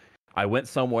end, I went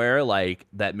somewhere like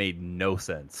that made no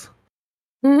sense.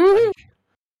 Like,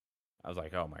 I was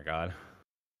like, "Oh my god!"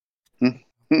 All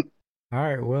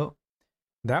right, well.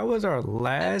 That was our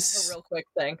last. A real quick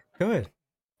thing. Good.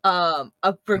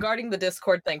 Regarding the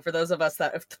Discord thing, for those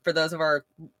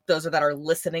that are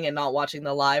listening and not watching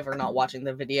the live or not watching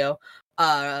the video,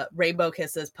 Rainbow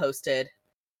Kisses posted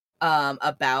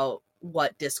about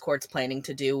what Discord's planning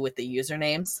to do with the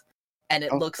usernames, and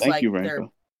it looks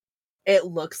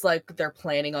like they're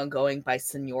planning on going by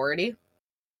seniority.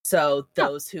 So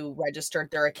those who registered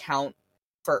their account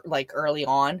for like early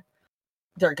on,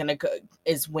 they're gonna go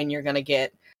is when you're gonna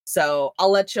get. So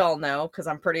I'll let y'all know, because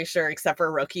I'm pretty sure, except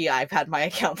for Rookie, I've had my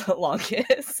account the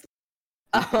longest.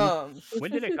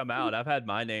 When did it come out? I've had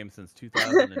my name since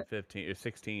 2015 or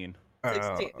 16.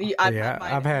 16.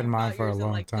 I've had mine for a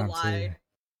long time too.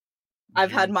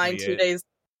 I've had mine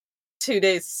 2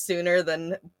 days sooner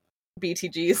than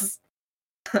BTG's.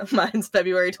 Mine's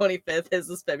February 25th. His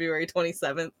is February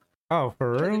 27th. Oh,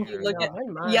 for real?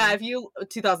 If you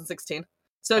 2016.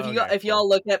 So if y'all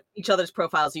look at each other's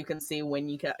profiles, you can see when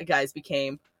you guys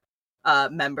became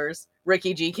members.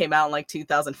 Ricky G came out in like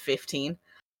 2015.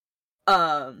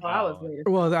 I was later.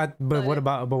 Well, but what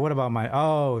about my?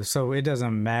 Oh, so it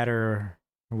doesn't matter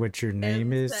what your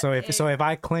name is. So if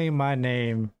I claim my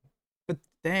name, but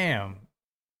damn.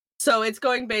 So it's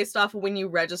going based off of when you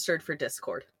registered for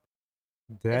Discord.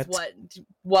 That's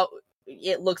what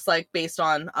it looks like based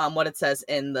on what it says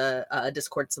in the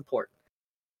Discord support.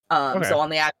 So on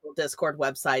the actual Discord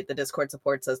website, the Discord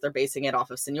support says they're basing it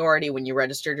off of seniority. When you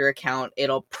registered your account,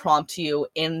 it'll prompt you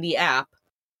in the app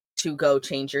to go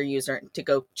change your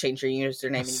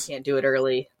username, and you can't do it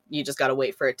early. You just got to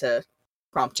wait for it to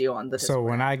prompt you on the Discord. So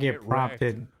when I get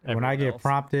prompted,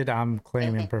 I'm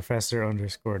claiming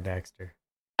Professor_Dexter.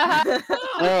 I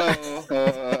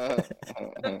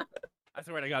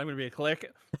swear to God, I'm gonna be a click.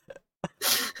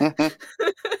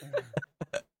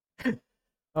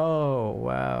 Oh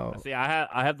wow! See, I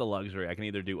have the luxury. I can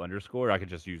either do underscore, or I can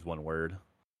just use one word.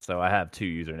 So I have 2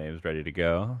 usernames ready to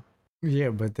go. Yeah,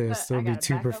 but there'll still be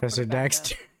 2 Professor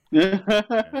Dexter. I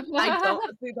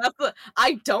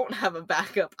don't have a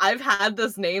backup. I've had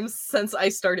this name since I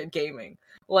started gaming.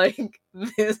 Like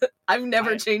I've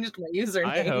never changed my username.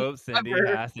 I hope Cindy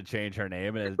has to change her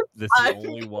name, and this is the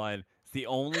only one. It's the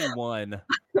only one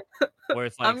where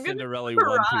it's like Cinderella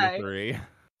 1, 2, 3.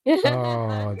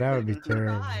 Oh, that would be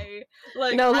terrible.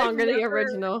 Like, no longer the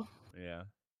original. Yeah.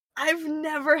 I've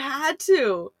never had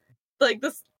to. Like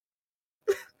this.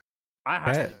 I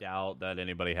highly doubt that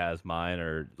anybody has mine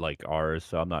or like ours,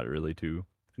 so I'm not really too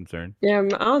concerned. Yeah,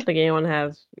 I don't think anyone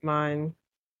has mine.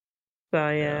 So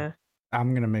yeah.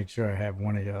 I'm gonna make sure I have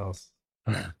one of y'all's.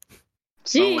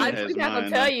 Gee, I forgot to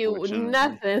tell you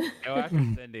nothing. Go after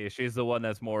Cindy. She's the one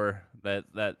that's more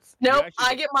that's. No,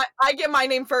 I get my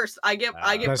name first. I get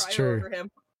that's prior over him.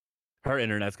 Her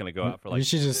internet's gonna go out for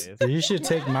like. You should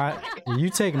take my. You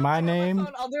take my name.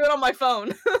 I'll do it on my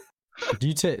phone.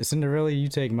 You take Cinderella. You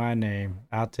take my name.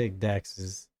 I'll take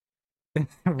Dax's.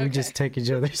 We just take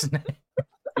each other's name.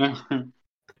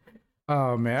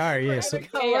 Oh man! All right, yeah. So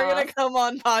we're gonna come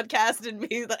on podcast and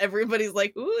be everybody's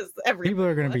like, "Who is everybody?" People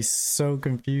are gonna be so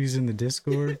confused in the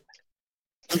Discord.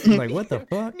 Like, what the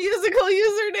fuck? Musical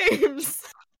usernames.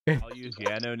 I'll use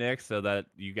Yano Nick so that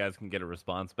you guys can get a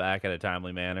response back at a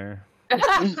timely manner. In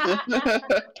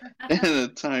a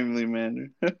timely manner.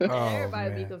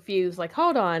 Everybody be confused. Like,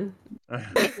 hold on.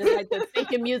 Like the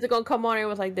thinking music gonna come on and it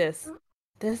was like this.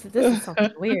 This is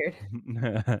something weird.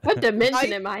 What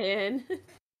dimension am I in?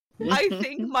 I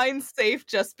think mine's safe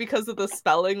just because of the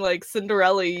spelling. Like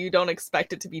Cinderella, you don't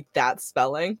expect it to be that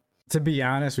spelling. To be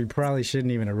honest, we probably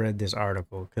shouldn't even have read this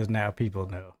article because now people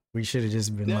know. We should have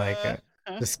just been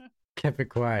just kept it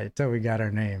quiet till we got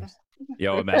our names.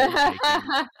 Yo,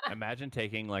 imagine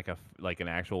taking like an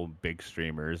actual big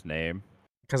streamer's name.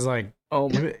 Because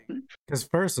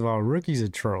first of all, Rookie's a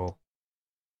troll,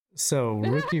 so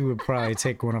Rookie would probably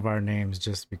take one of our names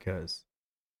just because.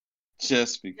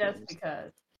 Just because.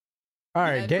 All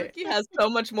right, Rookie has so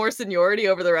much more seniority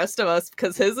over the rest of us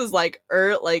because his is like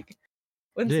when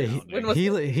was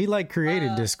he like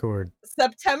created Discord.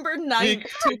 September 9th,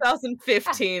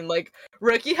 2015. Like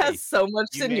Rookie has so much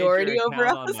seniority over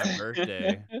us. On my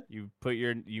birthday. You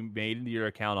made your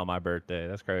account on my birthday.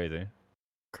 That's crazy.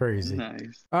 Crazy.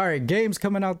 Nice. All right, games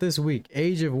coming out this week.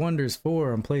 Age of Wonders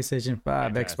 4 on PlayStation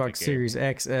 5, Xbox Series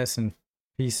X, S, and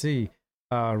PC.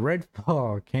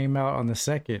 Redfall came out on the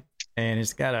 2nd, and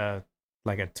it's got a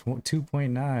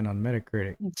 2.9 on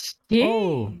Metacritic. Jeez.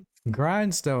 Oh,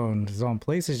 Grindstone is on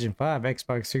PlayStation 5,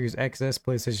 Xbox Series XS,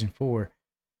 PlayStation 4.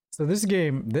 So this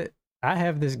game, I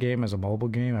have this game as a mobile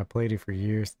game. I played it for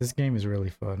years. This game is really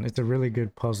fun. It's a really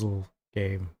good puzzle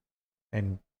game,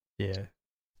 and yeah.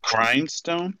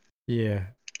 Grindstone? Yeah,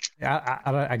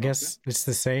 I guess it's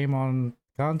the same on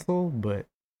console, but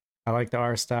I like the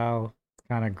art style. It's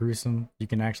kind of gruesome. You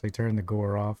can actually turn the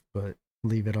gore off, but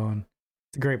leave it on.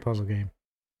 It's a great puzzle game.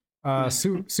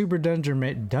 Super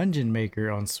Dungeon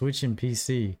Maker on Switch and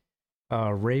PC.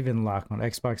 Ravenlock on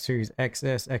Xbox Series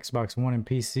XS, Xbox One, and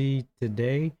PC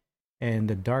today. And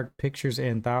the Dark Pictures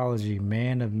Anthology,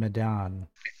 Man of Medan.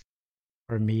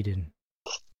 Or Medan.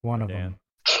 One of them.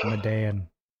 Medan.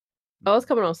 Oh, it's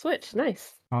coming on Switch.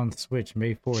 Nice. On Switch,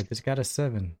 May 4th. It's got a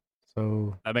 7.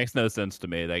 So that makes no sense to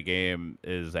me. That game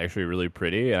is actually really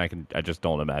pretty, and I just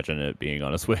don't imagine it being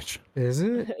on a Switch. Is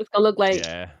it? It's gonna look like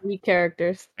three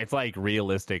characters. It's like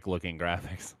realistic looking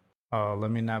graphics. Oh, let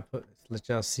let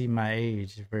y'all see my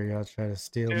age before y'all try to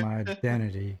steal my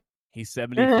identity. He's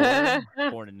 74,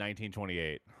 born in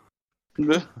 1928.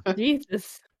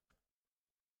 Jesus.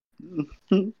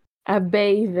 I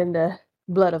bathe in the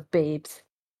blood of babes.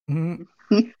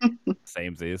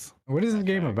 Samesies. What is this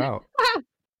game about?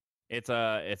 It's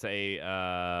a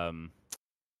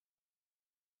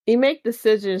you make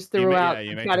decisions throughout.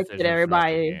 You try to get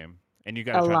everybody game. And you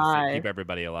gotta try to keep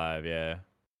everybody alive. Yeah.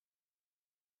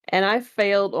 And I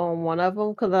failed on one of them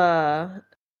because a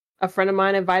friend of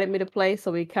mine invited me to play.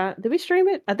 So did we stream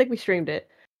it? I think we streamed it.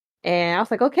 And I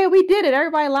was like, okay, we did it.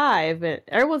 Everybody alive, and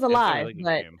everyone's alive. Really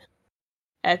but game.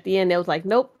 At the end, it was like,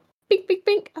 nope, pink, pink,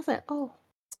 pink. I was like, oh,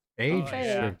 age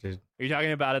restricted. Are you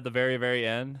talking about at the very, very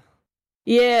end?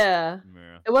 Yeah.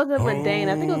 It wasn't Verdane.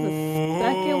 I think it was the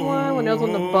second one when it was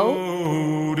on the boat.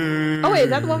 Oh wait, is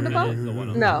that the one with the boat?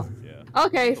 No. Yeah.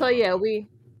 Okay, so yeah, we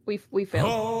failed.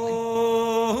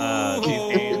 These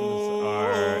games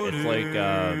are. It's like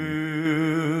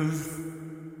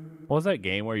what was that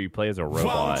game where you play as a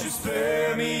robot?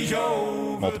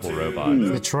 Multiple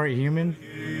robots. Detroit Human?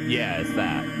 Yeah, it's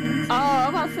that. Oh, I'm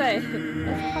about to say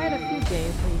there's quite a few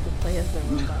games where you can play as a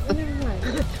robot. Never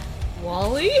mind.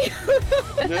 Wally?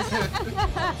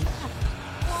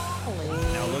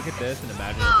 Now look at this and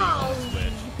imagine it being on the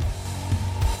Switch.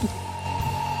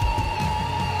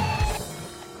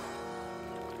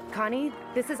 Connie,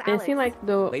 this is Alex. It seemed like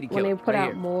when they put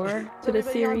out more to the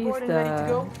series,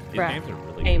 the games are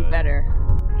really came good. better.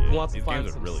 Yeah, Wants to these find games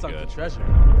are some really sunken good. treasure.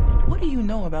 What do you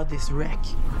know about this wreck?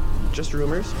 Just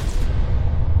rumors.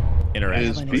 Interactive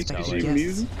Is BTG storytelling.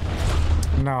 music?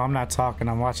 No, I'm not talking.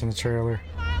 I'm watching the trailer.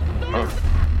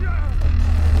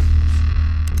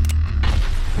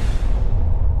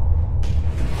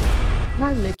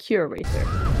 I'm the curator.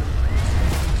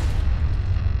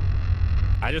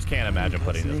 I just can't imagine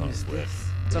putting this on Switch.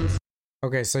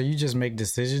 Okay, so you just make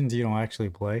decisions. You don't actually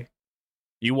play.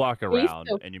 You walk We around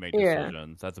still- and you make yeah.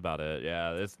 decisions. That's about it.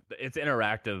 Yeah, it's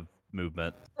interactive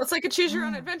movement. It's like a choose your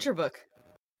own adventure book.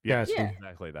 Yeah, Gotcha.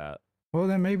 exactly that. Well,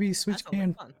 then maybe Switch That sounds can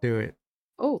like fun. do it.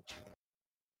 Oh,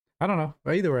 I don't know.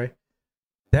 But either way,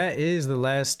 that is the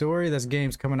last story. That's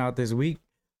games coming out this week.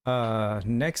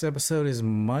 Next episode is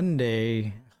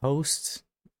Monday. Host,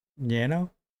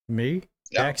 me.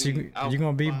 Dax, you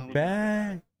gonna be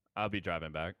back? I'll be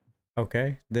driving back. Okay, I might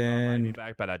be then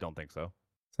back, but I don't think so.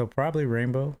 so probably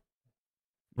Rainbow.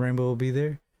 Rainbow will be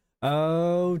there.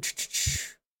 Oh,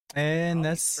 and I'll be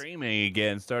that's streaming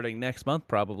again starting next month,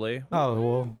 probably. oh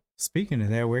well. Speaking of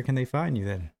that, where can they find you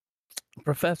then?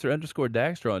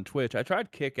 Professor_Daxter on Twitch. I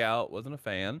tried Kick Out, wasn't a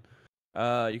fan.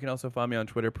 You can also find me on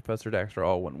Twitter, Professor Daxter,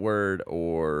 all one word,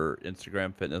 or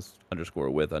Instagram,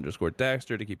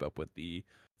 fitness_with_Daxter to keep up with the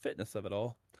fitness of it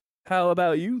all. How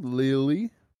about you,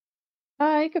 Lily?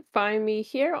 you can find me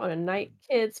here on a Night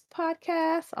Kids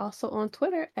podcast, also on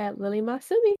Twitter at Lily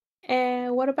Masumi.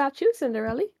 And what about you,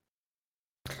 Cinderella?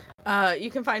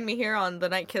 You can find me here on the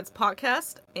Night Kids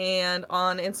podcast and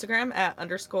on Instagram at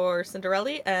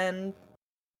 _Cinderella, and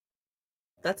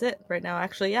that's it right now.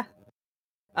 Actually, yeah.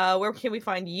 Where can we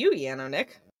find you, Yano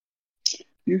Nick?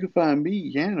 You can find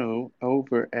me, Yano,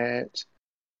 over at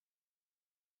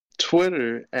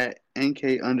Twitter at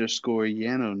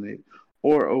NK_YanoNick,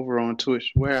 or over on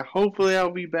Twitch, where hopefully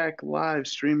I'll be back live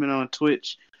streaming on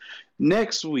Twitch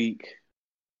next week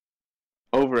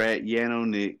over at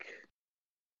YanoNick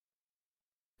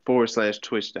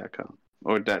 /twitch.com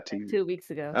or .tv. 2 weeks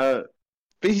ago.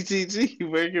 BTG,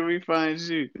 where can we find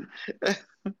you?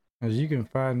 As you can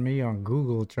find me on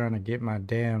Google trying to get my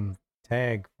damn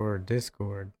tag for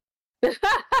Discord.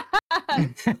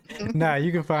 Nah,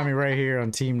 you can find me right here on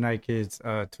Team Night Kids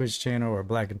Twitch channel or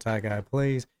Black and Tie Guy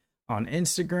Plays on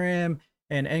Instagram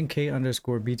and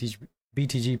NK_BTG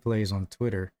Plays on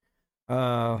Twitter.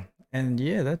 And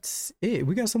yeah, that's it.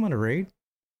 We got someone to raid.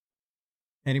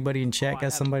 Anybody in chat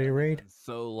got somebody to raid?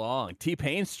 So long.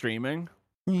 T-Pain streaming.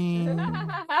 Mm.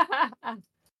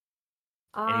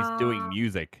 And he's doing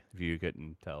music, if you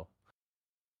couldn't tell.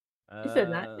 You said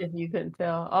not if you couldn't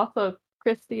tell. Also,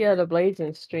 Christia the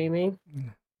Blazing streaming.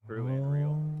 True and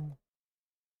real.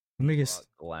 Let me guess.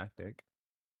 Galactic.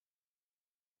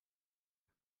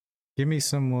 Give me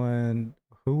someone.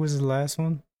 Who was the last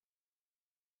one?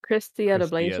 Christia the Christia the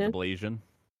Blazing. Blasian.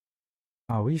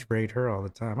 Oh, we rate her all the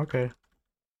time. Okay.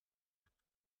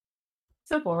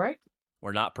 Simple, right?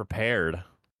 We're not prepared.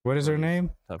 What is her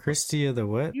name? Tough. Christia the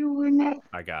what? You were not.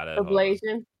 I got it. The Hold on.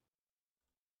 Blazing.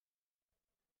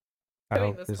 I Doing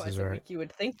hope this this twice is a right. week, you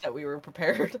would think that we were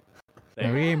prepared.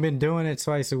 And we ain't been doing it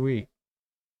twice a week.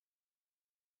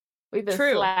 We've been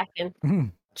True. slacking.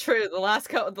 True. The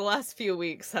last few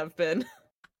weeks have been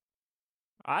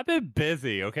I've been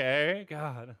busy, okay?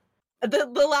 God.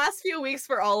 the last few weeks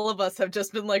for all of us have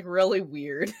just been like really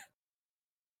weird.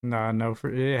 Nah, no,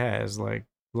 it has. Like,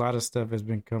 a lot of stuff has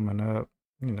been coming up.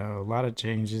 You know, a lot of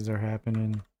changes are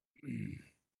happening.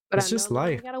 But It's I just know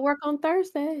life. I gotta work on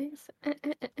Thursdays.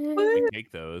 We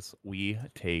take those. We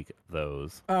take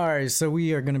those. All right, so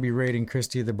we are going to be rating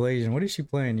Christia the Blazing. What is she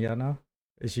playing? Y'all know?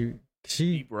 Is she?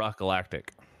 Deep Rock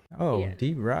Galactic. Oh, Yeah.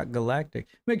 Deep Rock Galactic.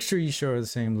 Make sure you show her the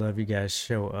same love you guys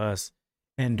show us.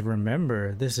 And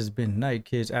remember, this has been Night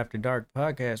Kids After Dark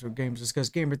podcast, where games discuss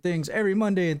gamer things every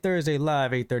Monday and Thursday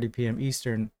live, 8:30 p.m.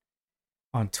 Eastern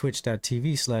on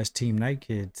twitch.tv/Team Night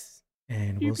Kids.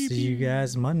 And we'll see you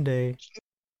guys Monday.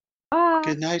 Bye.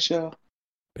 Good night, y'all.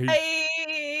 Peace.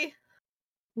 Hey.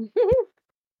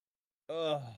 Ugh.